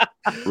everybody.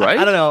 Right.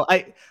 I don't know.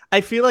 I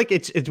feel like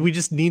we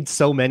just need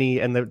so many,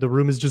 and the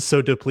room is just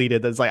so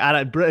depleted. That's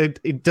like,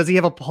 does he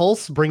have a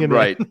pulse? Bring him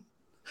in.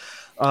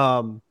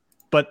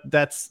 But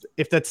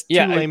if that's too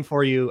lame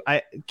for you,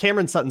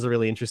 Cameron Sutton's a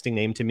really interesting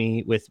name to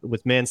me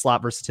with man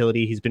slot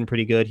versatility. He's been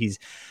pretty good. He's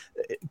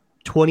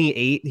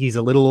 28. He's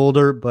a little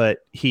older,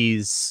 but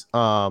he's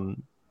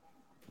kind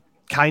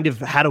of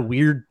had a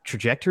weird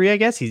trajectory, I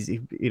guess. He's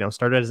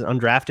started as an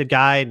undrafted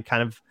guy and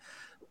kind of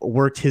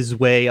worked his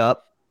way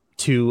up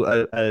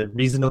to a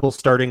reasonable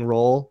starting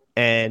role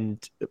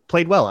and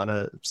played well on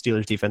a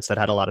Steelers defense that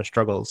had a lot of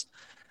struggles.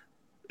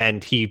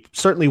 And he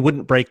certainly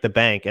wouldn't break the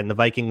bank, and the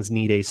Vikings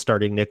need a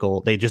starting nickel.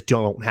 They just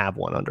don't have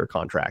one under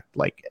contract,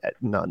 like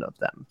none of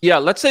them. Yeah,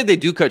 let's say they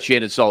do cut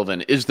Shannon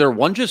Sullivan. Is there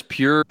one just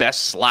pure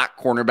best slot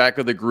cornerback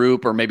of the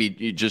group, or maybe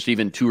just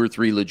even two or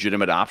three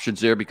legitimate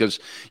options there?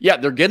 Because,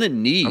 they're going to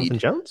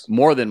need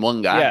more than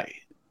one guy.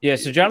 Yeah,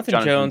 so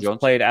Jonathan Jones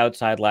played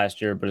outside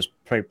last year, but has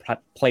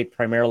played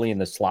primarily in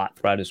the slot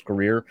throughout his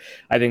career.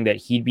 I think that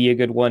he'd be a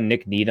good one.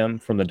 Nick Needham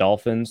from the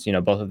Dolphins,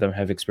 both of them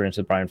have experience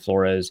with Brian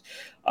Flores.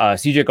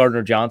 CJ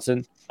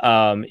Gardner-Johnson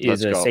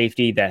is a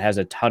safety that has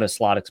a ton of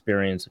slot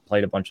experience,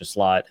 played a bunch of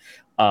slot.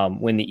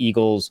 When the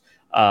Eagles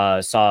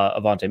saw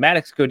Avonte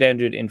Maddox go down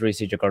due to injury,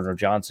 CJ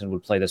Gardner-Johnson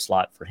would play the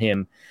slot for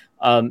him.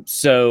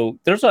 So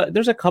there's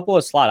a couple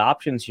of slot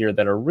options here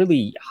that are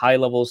really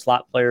high-level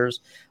slot players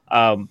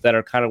that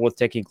are kind of worth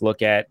taking a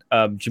look at.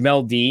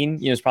 Jamel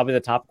Dean, is probably the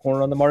top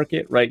corner on the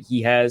market, right?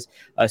 He has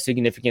a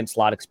significant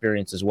slot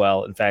experience as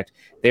well. In fact,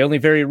 they only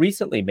very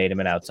recently made him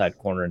an outside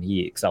corner, and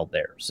he excelled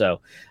there.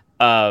 So,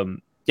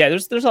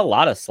 there's a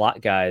lot of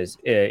slot guys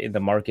in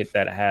the market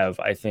that have,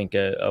 I think,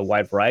 a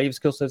wide variety of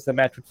skill sets that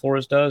Patrick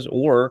Flores does,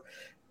 or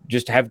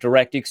just have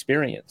direct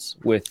experience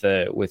with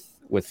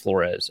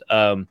Flores.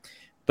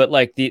 But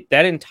like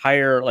that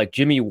entire, like,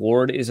 Jimmy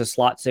Ward is a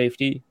slot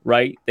safety,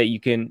 right? That you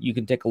can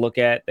take a look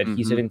at, that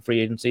he's hitting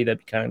free agency. That'd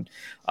be kind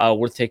of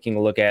worth taking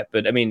a look at.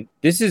 But I mean,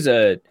 this is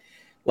it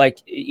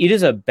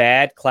is a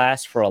bad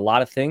class for a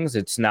lot of things.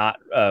 It's not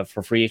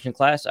for free agent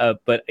class,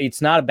 but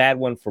it's not a bad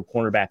one for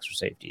cornerbacks or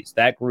safeties.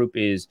 That group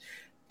is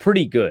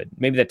pretty good.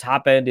 Maybe the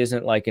top end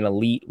isn't like an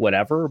elite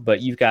whatever,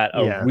 but you've got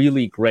a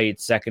really great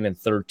second and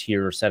third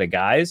tier set of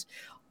guys.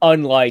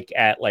 Unlike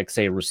at, like,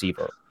 say,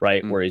 receiver,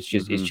 right, where it's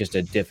just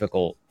a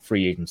difficult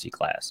free agency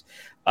class.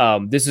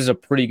 This is a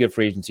pretty good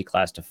free agency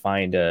class to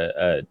find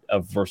a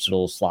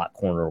versatile slot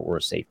corner or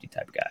a safety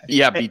type guy.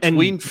 Yeah,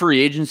 between free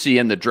agency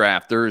and the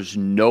draft, there is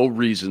no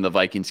reason the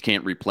Vikings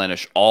can't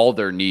replenish all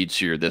their needs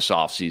here this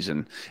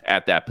offseason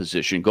at that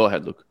position. Go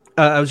ahead, Luke.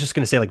 I was just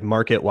going to say, like,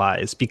 market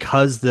wise,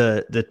 because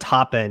the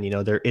top end,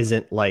 there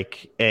isn't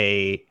like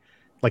a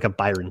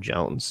Byron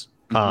Jones.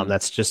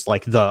 That's just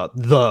like the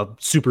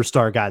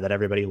superstar guy that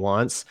everybody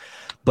wants,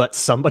 but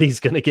somebody's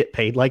going to get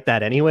paid like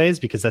that anyways,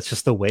 because that's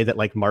just the way that,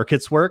 like,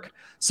 markets work.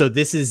 So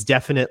this is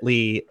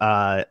definitely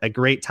a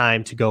great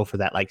time to go for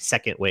that, like,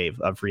 second wave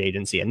of free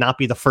agency and not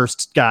be the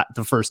first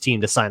team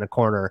to sign a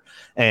corner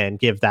and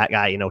give that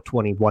guy,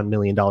 $21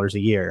 million a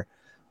year.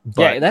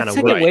 But that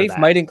second wave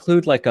might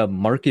include, like, a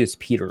Marcus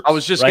Peters. I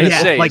was just going to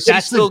say, like,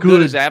 that's still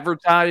good as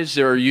advertised,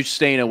 or are you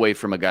staying away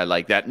from a guy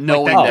like that,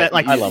 knowing that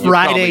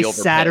Friday,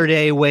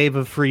 Saturday wave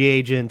of free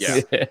agents?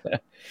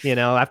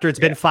 Yeah. After it's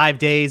been 5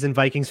 days and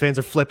Vikings fans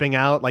are flipping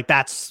out, like,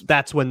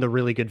 that's when the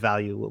really good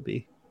value will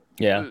be.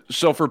 Yeah.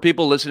 So for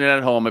people listening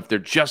at home, if they're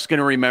just going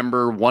to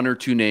remember one or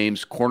two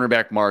names,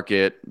 cornerback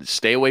market,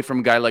 stay away from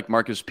a guy like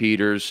Marcus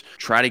Peters.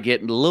 Try to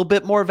get a little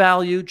bit more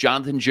value.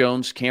 Jonathan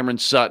Jones, Cameron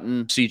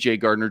Sutton, C.J.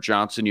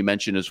 Gardner-Johnson, you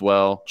mentioned as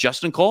well.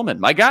 Justin Coleman,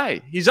 my guy.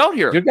 He's out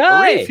here. Good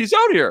guy. Arif, he's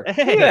out here.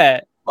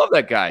 Hey. Love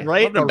that guy.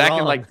 Right? Loved him back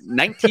in like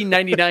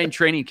 1999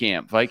 training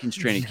camp, Vikings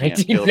training camp.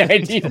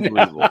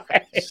 1999.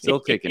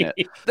 Still kicking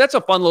it. That's a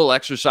fun little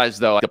exercise,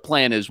 though. The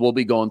plan is we'll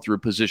be going through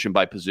position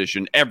by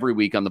position every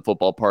week on the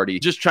football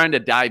party, just trying to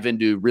dive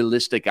into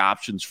realistic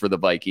options for the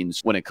Vikings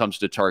when it comes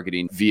to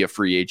targeting via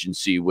free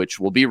agency, which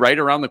will be right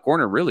around the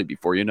corner, really,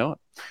 before you know it.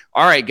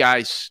 All right,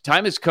 guys,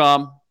 time has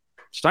come.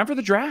 It's time for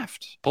the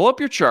draft. Pull up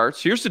your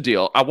charts. Here's the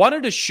deal. I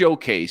wanted to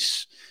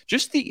showcase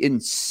just the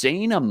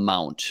insane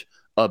amount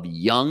of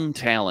young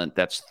talent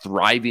that's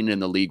thriving in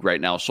the league right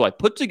now. So I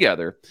put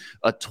together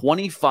a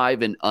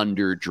 25 and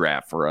under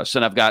draft for us.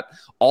 And I've got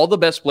all the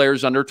best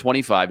players under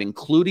 25,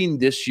 including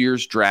this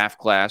year's draft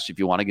class. If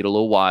you want to get a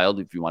little wild,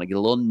 if you want to get a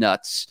little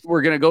nuts,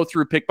 we're going to go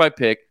through pick by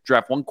pick,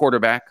 draft one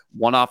quarterback,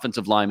 one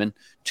offensive lineman,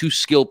 two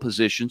skill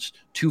positions,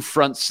 two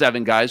front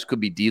seven guys, could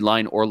be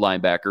D-line or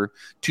linebacker,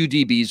 two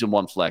DBs and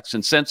one flex.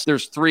 And since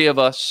there's three of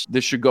us,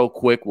 this should go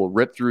quick. We'll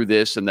rip through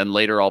this, and then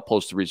later I'll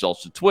post the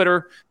results to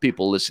Twitter.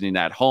 People listening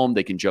at home,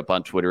 they can jump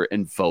on Twitter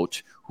and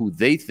vote who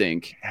they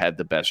think had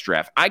the best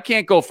draft. I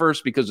can't go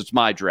first because it's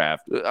my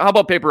draft. How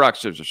about paper, rock,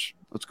 scissors?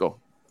 Let's go.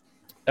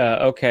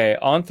 Okay,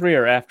 on three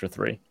or after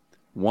three?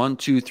 1,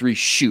 2, 3,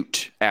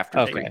 shoot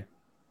after three.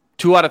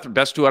 Two out of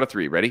best 2 out of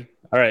 3. Ready?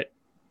 All right.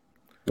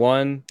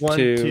 One, 1,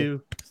 two,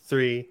 2,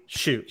 3,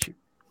 shoot.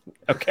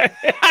 Okay.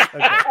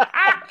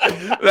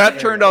 That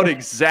turned out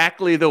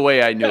exactly the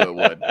way I knew it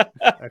would.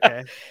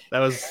 Okay. That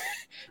was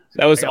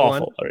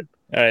awful. One.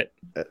 All right.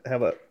 How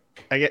about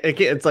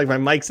it's like my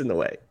mic's in the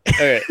way.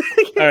 Okay.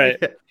 All right.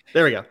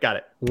 There we go. Got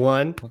it.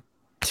 1,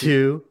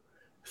 2,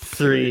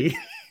 3,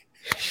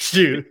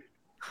 shoot.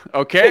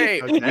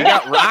 Okay. You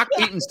got rock,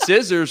 beating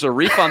scissors, or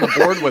reef on the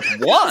board with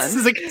one. This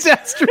is a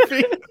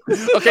catastrophe.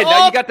 Okay,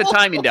 now you got the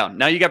timing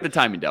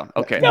down.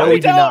 Okay. No,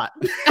 we do not.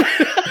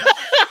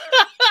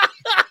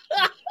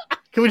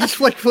 Can we just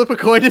flip a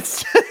coin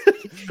instead?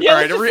 Yeah, all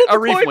right,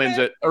 Arif wins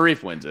it.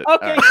 Arif wins it.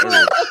 Okay,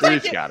 right,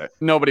 Arif's got it.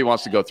 Nobody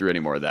wants to go through any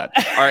more of that.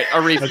 All right,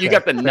 Arif, you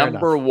got the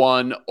number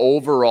one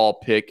overall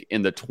pick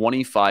in the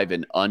 25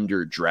 and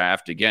under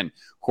draft. Again,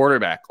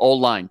 quarterback,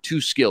 O-line,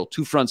 two skill,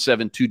 two front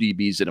seven, two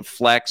DBs, and a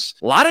flex.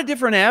 A lot of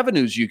different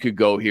avenues you could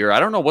go here. I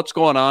don't know what's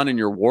going on in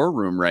your war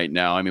room right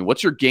now. I mean,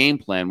 what's your game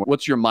plan?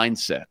 What's your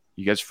mindset?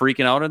 You guys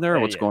freaking out in there, or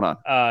what's going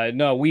on?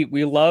 No,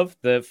 we love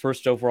the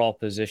first overall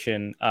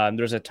position.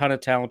 There's a ton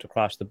of talent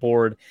across the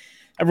board.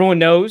 Everyone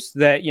knows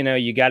that,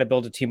 you got to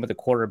build a team with a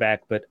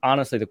quarterback, but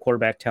honestly, the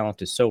quarterback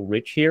talent is so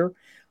rich here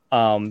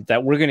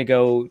that we're going to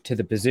go to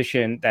the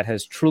position that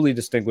has truly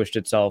distinguished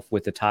itself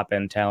with the top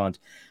end talent.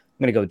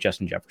 I'm going to go with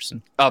Justin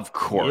Jefferson. Of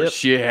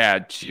course, you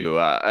had to.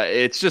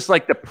 It's just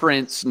like the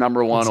Prince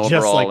number one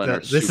overall.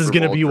 Like this is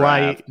going to be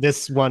why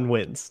this one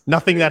wins.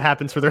 Nothing that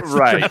happens for the rest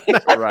of the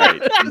draft.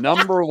 Right.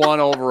 Number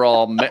one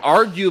overall,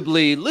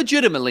 arguably,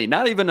 legitimately,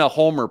 not even a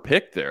homer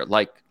pick there.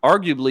 Like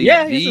arguably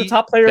the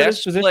top player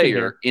best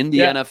player in the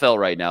NFL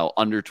right now,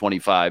 under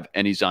 25,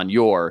 and he's on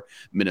your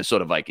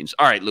Minnesota Vikings.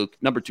 All right, Luke,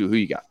 number 2, who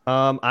you got?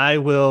 I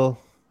will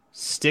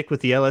stick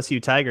with the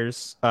LSU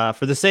Tigers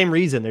for the same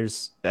reason.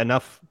 There's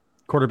enough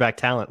quarterback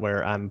talent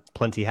where I'm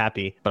plenty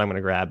happy, but I'm going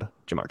to grab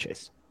Jamar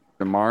Chase.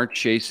 Jamar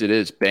Chase it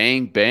is.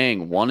 Bang,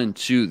 bang, 1 and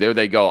 2. There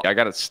they go. I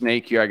got a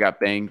snake here. I got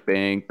bang,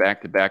 bang,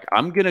 back to back.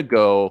 I'm going to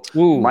go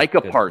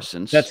Micah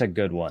Parsons. That's a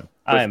good one.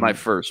 With my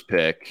first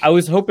pick. I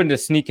was hoping to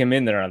sneak him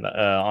in there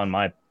on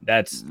my.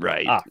 That's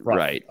right.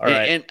 Right. All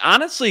right. And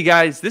honestly,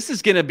 guys, this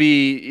is going to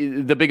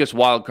be the biggest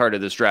wild card of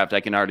this draft. I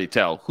can already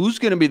tell. Who's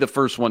going to be the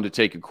first one to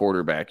take a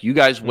quarterback? You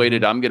guys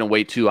waited. I'm going to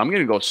wait too. I'm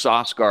going to go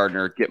Sauce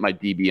Gardner, get my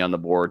DB on the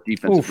board.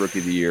 Defensive Rookie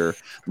of the Year.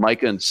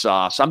 Micah and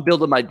Sauce. I'm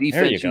building my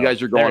defense. You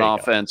guys are going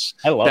offense.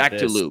 I love Back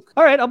this. to Luke.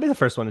 All right. I'll be the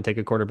first one to take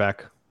a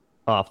quarterback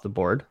off the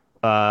board.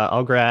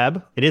 I'll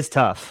grab. It is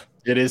tough.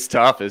 It is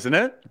tough, isn't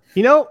it?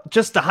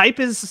 Just the hype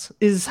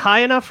is high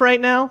enough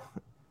right now.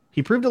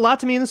 He proved a lot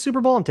to me in the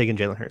Super Bowl. I'm taking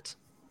Jalen Hurts.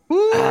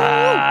 Great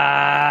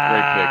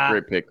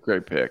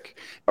pick.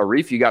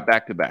 Arif, you got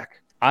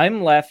back-to-back.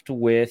 I'm left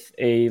with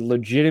a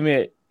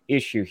legitimate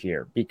issue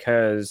here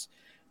because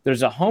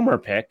there's a homer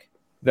pick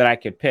that I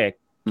could pick,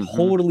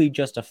 totally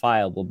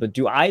justifiable. But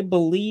do I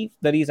believe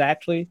that he's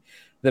actually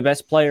the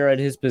best player at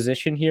his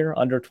position here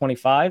under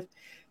 25?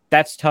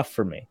 That's tough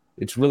for me.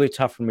 It's really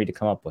tough for me to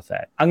come up with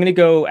that. I'm going to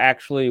go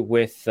actually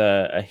with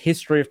a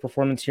history of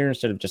performance here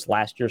instead of just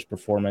last year's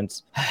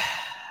performance.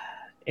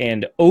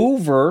 And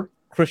over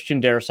Christian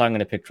Darrisaw, I'm going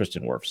to pick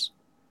Tristan Wirfs.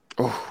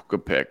 Oh,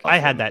 good pick. I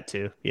had that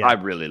too. Yeah. I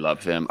really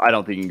love him. I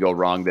don't think you can go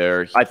wrong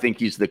there. I think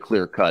he's the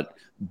clear-cut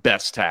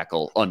best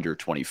tackle under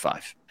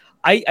 25.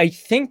 I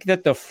think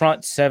that the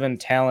front seven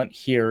talent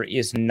here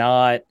is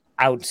not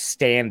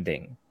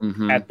outstanding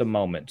at the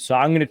moment. So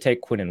I'm going to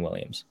take Quinnen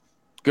Williams.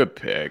 Good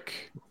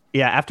pick.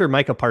 Yeah, after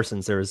Micah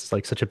Parsons, there was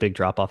like such a big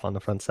drop-off on the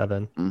front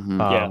seven.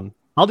 Yeah.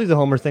 I'll do the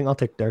homer thing. I'll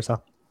take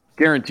Darrisaw.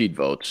 Guaranteed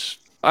votes.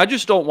 I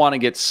just don't want to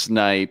get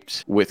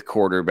sniped with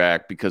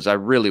quarterback because I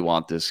really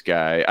want this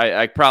guy.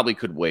 I probably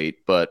could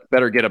wait, but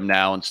better get him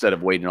now instead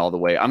of waiting all the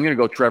way. I'm going to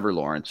go Trevor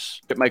Lawrence,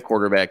 get my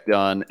quarterback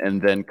done,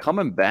 and then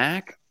coming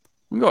back,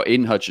 I'm going to go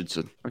Aiden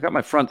Hutchinson. I got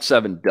my front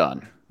seven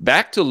done.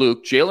 Back to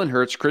Luke, Jalen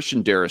Hurts,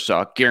 Christian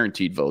Darrisaw,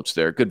 guaranteed votes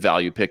there. Good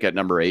value pick at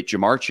number 8.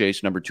 Jamar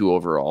Chase, number 2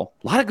 overall.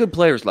 A lot of good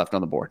players left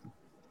on the board.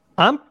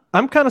 I'm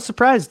kind of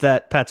surprised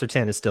that Pat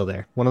Surtain is still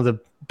there. One of the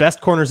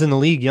best corners in the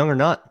league, young or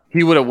not.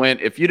 He would have went.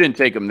 If you didn't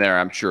take him there,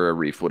 I'm sure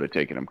Arif would have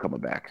taken him coming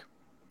back.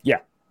 Yeah,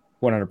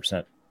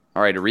 100%.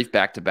 All right, Arif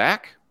back to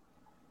back.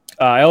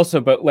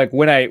 But like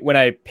when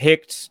I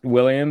picked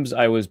Williams,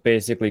 I was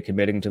basically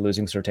committing to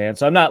losing Surtain.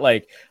 So I'm not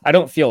like, I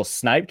don't feel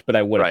sniped, but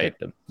I would have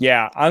picked him.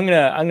 Yeah, I'm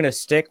gonna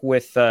stick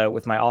with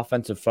my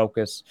offensive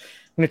focus.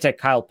 I'm gonna take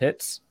Kyle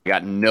Pitts. I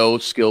got no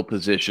skill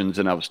positions,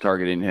 and I was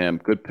targeting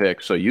him. Good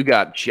pick. So you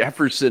got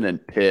Jefferson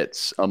and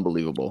Pitts.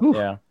 Unbelievable.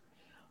 Ooh.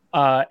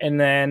 Yeah. And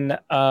then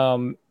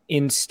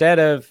instead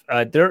of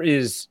there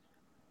is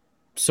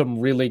some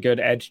really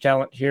good edge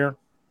talent here,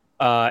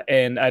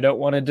 and I don't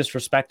want to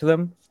disrespect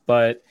them,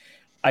 but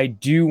I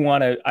do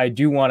want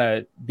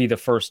to be the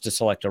first to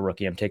select a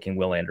rookie. I'm taking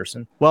Will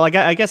Anderson. Well,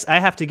 I guess I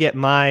have to get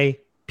my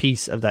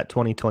piece of that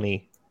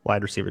 2020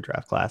 wide receiver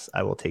draft class.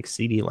 I will take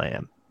CeeDee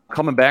Lamb.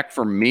 Coming back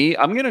for me,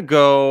 I'm gonna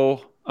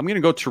go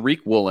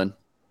Tariq Woolen.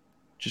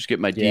 Just get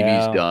my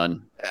DBs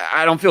done.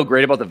 I don't feel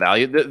great about the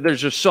value.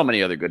 There's just so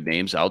many other good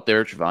names out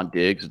there, Trevon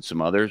Diggs and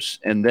some others.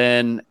 And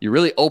then you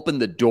really open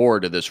the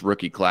door to this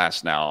rookie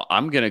class now.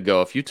 I'm going to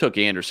go, if you took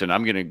Anderson,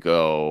 I'm going to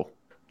go,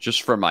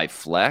 just for my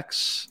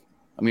flex,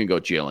 I'm going to go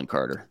Jalen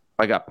Carter.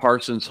 I got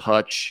Parsons,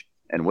 Hutch,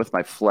 and with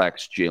my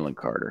flex, Jalen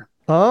Carter.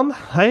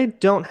 I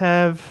don't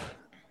have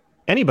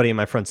anybody in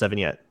my front seven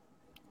yet.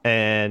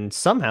 And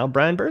somehow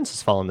Brian Burns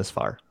has fallen this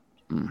far.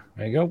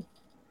 There you go.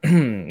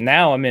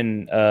 Now I'm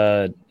in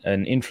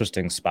an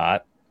interesting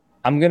spot.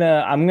 I'm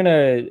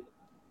gonna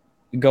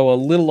go a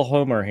little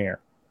homer here.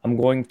 I'm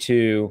going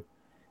to,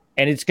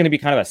 and it's going to be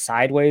kind of a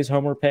sideways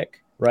homer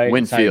pick, right?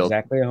 Winfield. It's not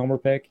exactly a homer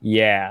pick.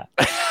 Yeah,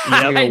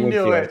 I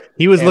knew it.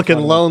 He was looking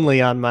lonely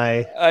on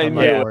my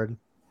board.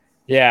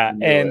 Yeah,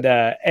 and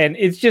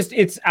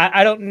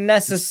I don't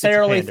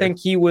necessarily think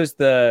he was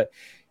the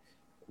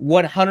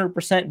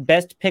 100%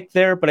 best pick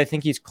there, but I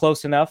think he's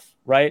close enough,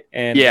 right?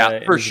 And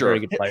for sure,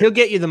 he'll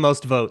get you the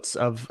most votes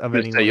of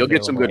anyone. You'll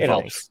get some good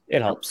votes.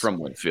 It helps from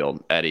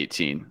Winfield at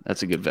 18.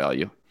 That's a good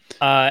value.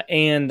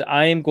 And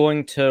I am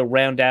going to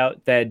round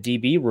out that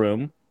DB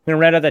room. I'm going to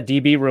round out that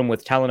DB room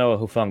with Talanoa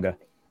Hufanga.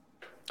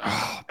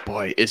 Oh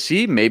boy, is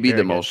he maybe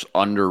the most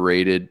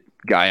underrated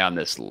guy on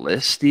this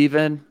list?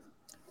 Even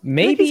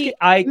maybe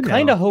I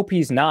kind of hope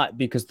he's not,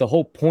 because the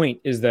whole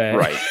point is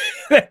that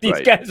that these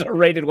guys are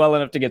rated well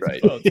enough to get some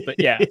votes. But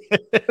yeah,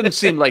 it doesn't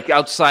seem like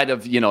outside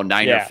of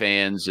Niner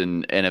fans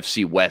and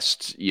NFC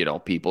West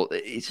people,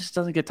 it just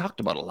doesn't get talked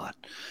about a lot.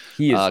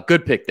 He is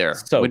good pick there.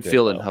 So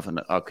Winfield good, and Huffman.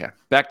 Okay,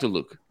 back to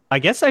Luke. I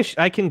guess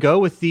I can go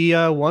with the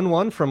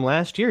 1-1 from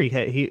last year.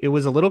 It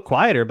was a little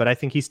quieter, but I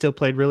think he still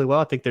played really well.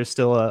 I think there's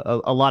still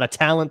a lot of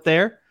talent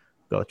there.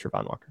 Go with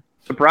Trevon Walker.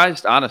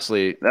 Surprised,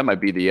 honestly, that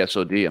might be the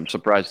SOD. I'm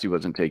surprised he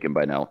wasn't taken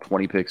by now.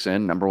 20 picks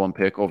in, number 1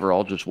 pick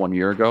overall just 1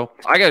 year ago.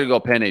 I got to go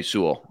Penei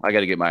Sewell. I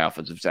got to get my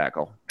offensive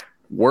tackle.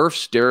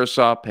 Wirfs,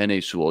 Darisaw,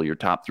 Penei Sewell, your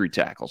top 3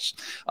 tackles.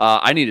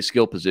 I need a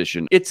skill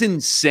position. It's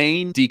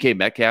insane. DK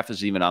Metcalf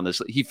is even on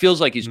this. He feels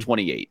like he's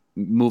 28,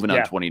 moving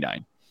on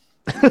 29.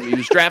 He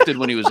was drafted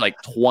when he was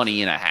like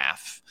 20 and a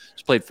half.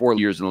 He's played 4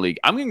 years in the league.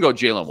 I'm going to go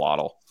Jalen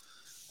Waddle.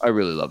 I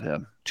really love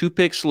him. 2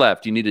 picks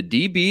left. You need a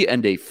DB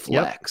and a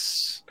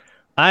flex. Yep.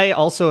 I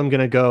also am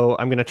going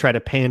to try to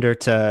pander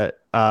to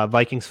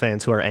Vikings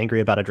fans who are angry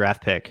about a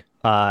draft pick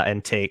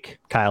and take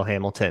Kyle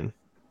Hamilton.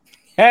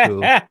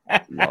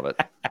 Love it.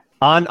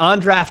 On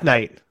draft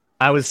night,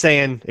 I was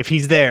saying if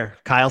he's there,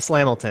 Kyle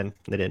Slamilton.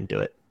 They didn't do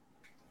it.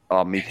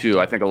 Oh, me too.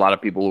 I think a lot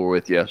of people were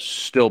with you.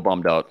 Still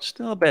bummed out.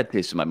 Still a bad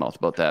taste in my mouth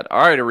about that.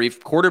 All right,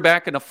 Arif,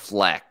 quarterback and a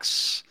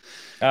flex.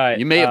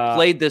 You may have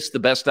played this the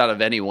best out of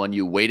anyone.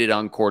 You waited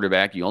on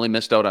quarterback. You only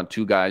missed out on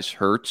 2 guys,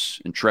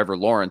 Hurts and Trevor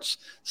Lawrence.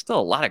 Still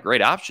a lot of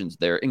great options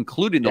there,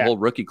 including the whole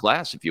rookie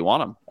class if you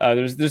want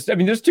them.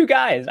 There's 2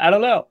 guys. I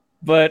don't know.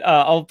 But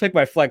I'll pick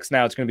my flex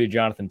now. It's going to be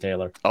Jonathan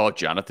Taylor. Oh,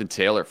 Jonathan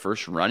Taylor,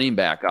 first running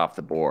back off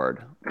the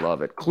board.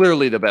 Love it.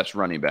 Clearly the best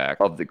running back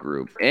of the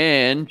group.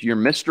 And your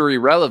Mr.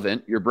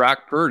 Irrelevant, your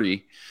Brock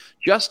Purdy,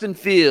 Justin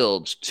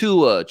Fields,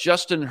 Tua,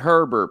 Justin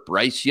Herbert,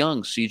 Bryce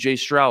Young, C.J.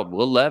 Stroud,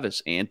 Will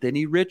Levis,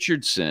 Anthony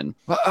Richardson.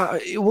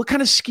 What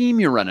kind of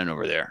scheme you running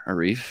over there,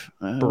 Arif?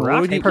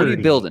 What are you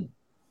building?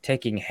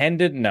 Taking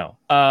Hendon? No.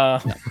 I'll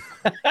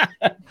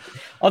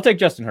take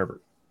Justin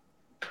Herbert.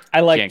 I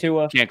like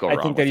Tua. Can't go wrong.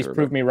 I think that he's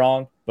proved me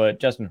wrong, but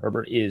Justin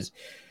Herbert is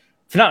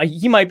phenomenal.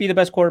 He might be the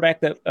best quarterback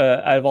that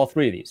out of all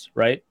 3 of these,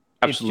 right?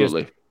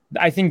 Absolutely.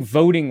 I think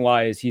voting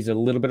wise, he's a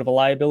little bit of a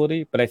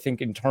liability, but I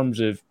think in terms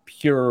of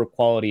pure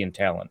quality and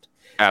talent,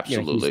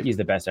 absolutely, he's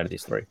the best out of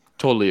these 3.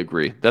 Totally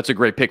agree. That's a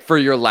great pick for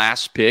your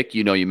last pick.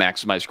 You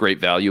maximize great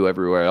value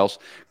everywhere else.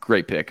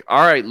 Great pick.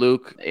 All right,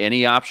 Luke,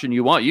 any option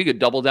you want. You could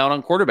double down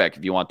on quarterback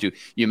if you want to.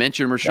 You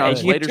mentioned Rashawn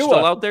Slater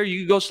still out there.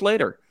 You could go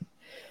Slater.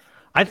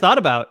 I thought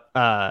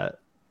about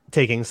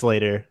taking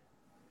Slater,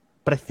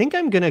 but I think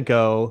I'm going to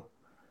go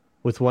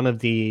with one of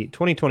the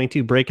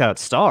 2022 breakout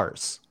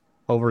stars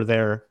over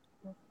there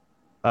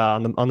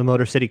on the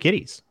Motor City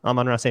Kitties.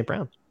 Amon-Ra St.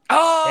 Brown.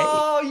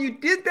 Oh, you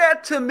did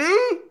that to me?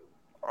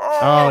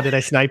 Oh, did I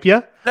snipe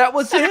you? That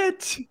was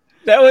it.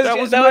 that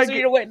was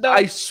your way. No.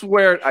 I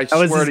swear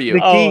to you.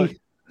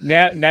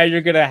 Now you're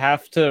going to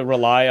have to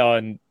rely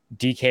on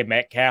DK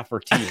Metcalf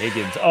or T.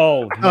 Higgins.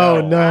 Oh no!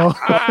 Oh no!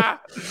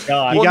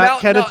 God. You got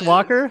Kenneth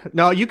Walker?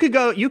 No, you could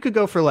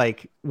go for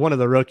like one of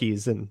the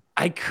rookies, and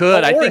I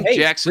could. I think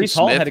Jackson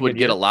Smith would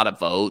get a lot of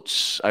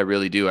votes. I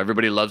really do.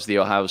 Everybody loves the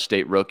Ohio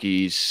State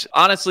rookies.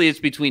 Honestly,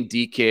 it's between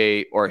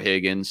DK or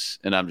Higgins,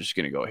 and I'm just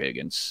going to go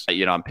Higgins.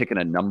 I'm picking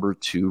a number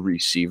 2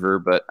 receiver,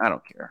 but I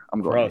don't care.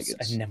 I'm going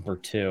Higgins. A number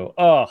 2.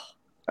 Oh,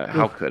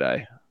 how could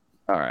I?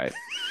 All right.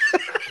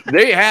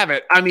 There you have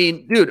it. I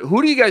mean, dude,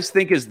 who do you guys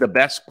think is the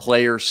best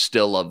player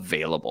still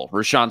available?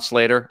 Rashawn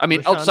Slater? I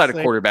mean, outside of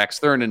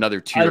quarterbacks, they're in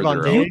another tier.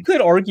 You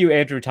could argue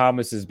Andrew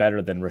Thomas is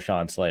better than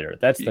Rashawn Slater.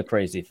 That's the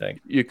crazy thing.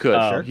 You could.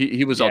 Sure.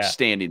 He was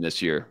outstanding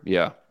this year.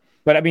 Yeah.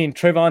 But, I mean,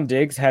 Trayvon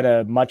Diggs had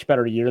a much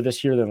better year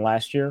this year than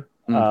last year,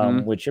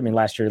 which, I mean,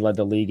 last year he led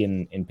the league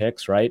in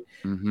picks, right?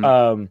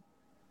 Mm-hmm.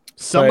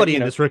 Somebody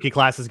in this rookie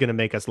class is going to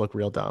make us look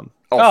real dumb.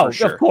 Oh, for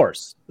sure. Of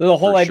course. The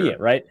whole idea,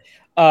 right?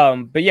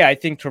 But yeah, I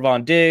think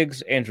Trayvon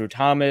Diggs, Andrew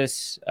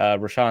Thomas,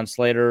 Rashawn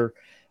Slater,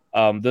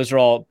 those are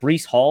all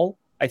Breece Hall.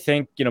 I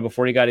think,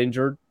 before he got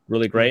injured,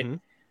 really great.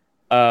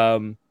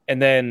 Mm-hmm.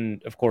 And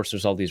then of course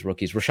there's all these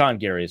rookies. Rashawn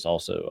Gary is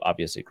also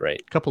obviously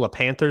great. A couple of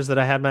Panthers that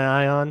I had my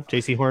eye on: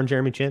 J.C. Horn,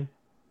 Jeremy Chin.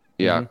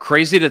 Yeah,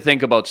 crazy to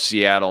think about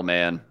Seattle,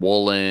 man.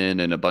 Woolen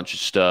and a bunch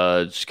of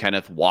studs.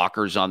 Kenneth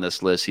Walker's on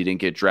this list. He didn't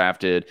get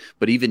drafted.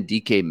 But even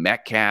DK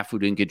Metcalf, who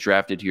didn't get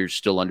drafted here,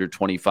 still under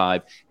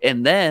 25.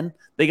 And then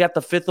they got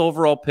the 5th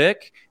overall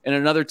pick and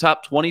another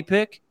top 20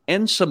 pick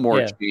and some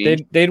more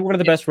change. They had one of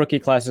the best rookie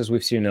classes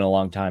we've seen in a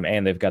long time,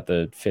 and they've got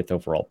the 5th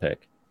overall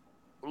pick.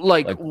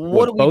 Like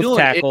what are we doing? Both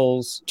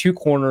tackles, 2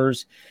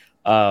 corners.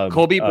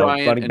 Kobe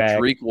Bryant and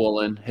Tariq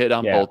Woolen hit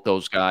on both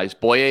those guys.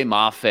 Boye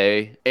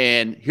Mafe.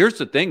 And here's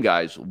the thing,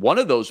 guys. One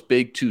of those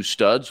big 2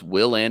 studs,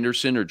 Will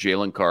Anderson or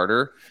Jalen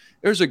Carter,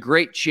 there's a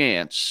great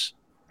chance,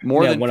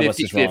 more than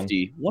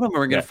 50-50, one of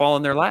them are going to fall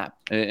in their lap.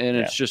 And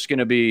it's just going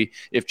to be,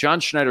 if John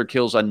Schneider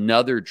kills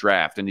another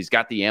draft and he's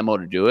got the ammo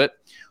to do it,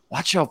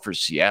 watch out for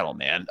Seattle,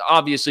 man.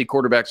 Obviously,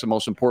 quarterback's the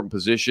most important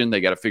position.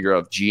 They got to figure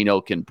out if Geno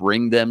can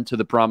bring them to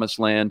the promised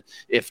land.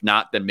 If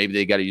not, then maybe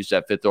they got to use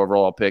that 5th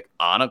overall pick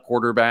on a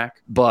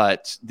quarterback.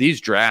 But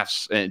these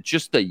drafts and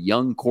just the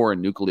young core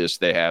and nucleus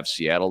they have,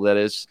 Seattle, that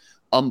is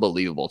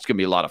unbelievable. It's going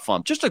to be a lot of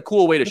fun. Just a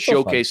cool way to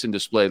showcase and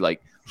display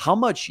like how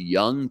much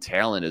young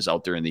talent is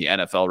out there in the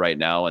NFL right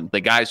now. And the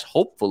guys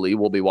hopefully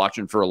will be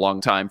watching for a long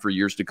time, for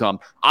years to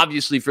come.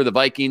 Obviously for the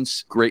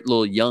Vikings, great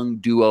little young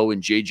duo in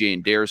JJ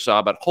and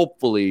Darisaw, but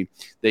hopefully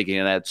they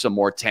can add some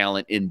more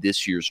talent in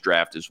this year's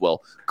draft as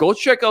well. Go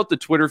check out the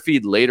Twitter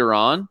feed later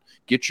on.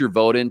 Get your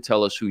vote in.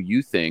 Tell us who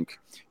you think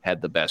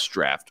had the best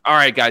draft. All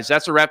right, guys,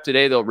 that's a wrap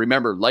today, though.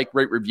 Remember, like,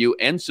 rate, review,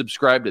 and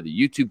subscribe to the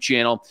YouTube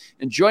channel.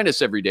 And join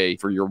us every day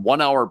for your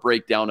 1-hour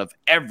breakdown of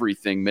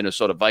everything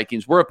Minnesota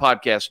Vikings. We're a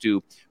podcast,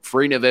 too.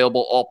 Free and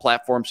available, all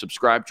platforms.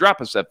 Subscribe,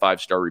 drop us that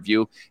 5-star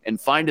review, and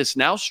find us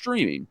now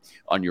streaming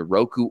on your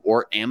Roku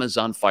or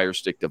Amazon Fire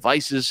Stick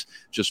devices.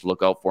 Just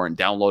look out for and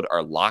download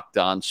our Locked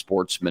On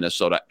Sports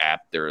Minnesota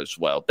app there as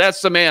well.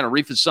 That's the man,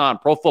 Arif Hassan,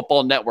 Pro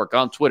Football Network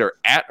on Twitter,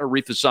 at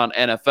Arif Hassan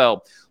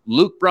NFL.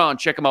 Luke Braun,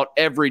 check him out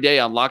every day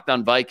on Locked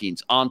On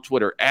Vikings, on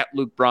Twitter, at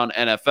Luke Braun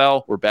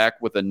NFL. We're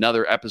back with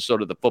another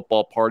episode of the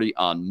Football Party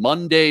on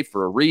Monday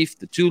for Arif,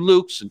 the two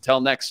Lukes. Until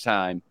next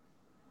time,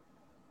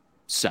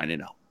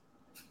 signing out.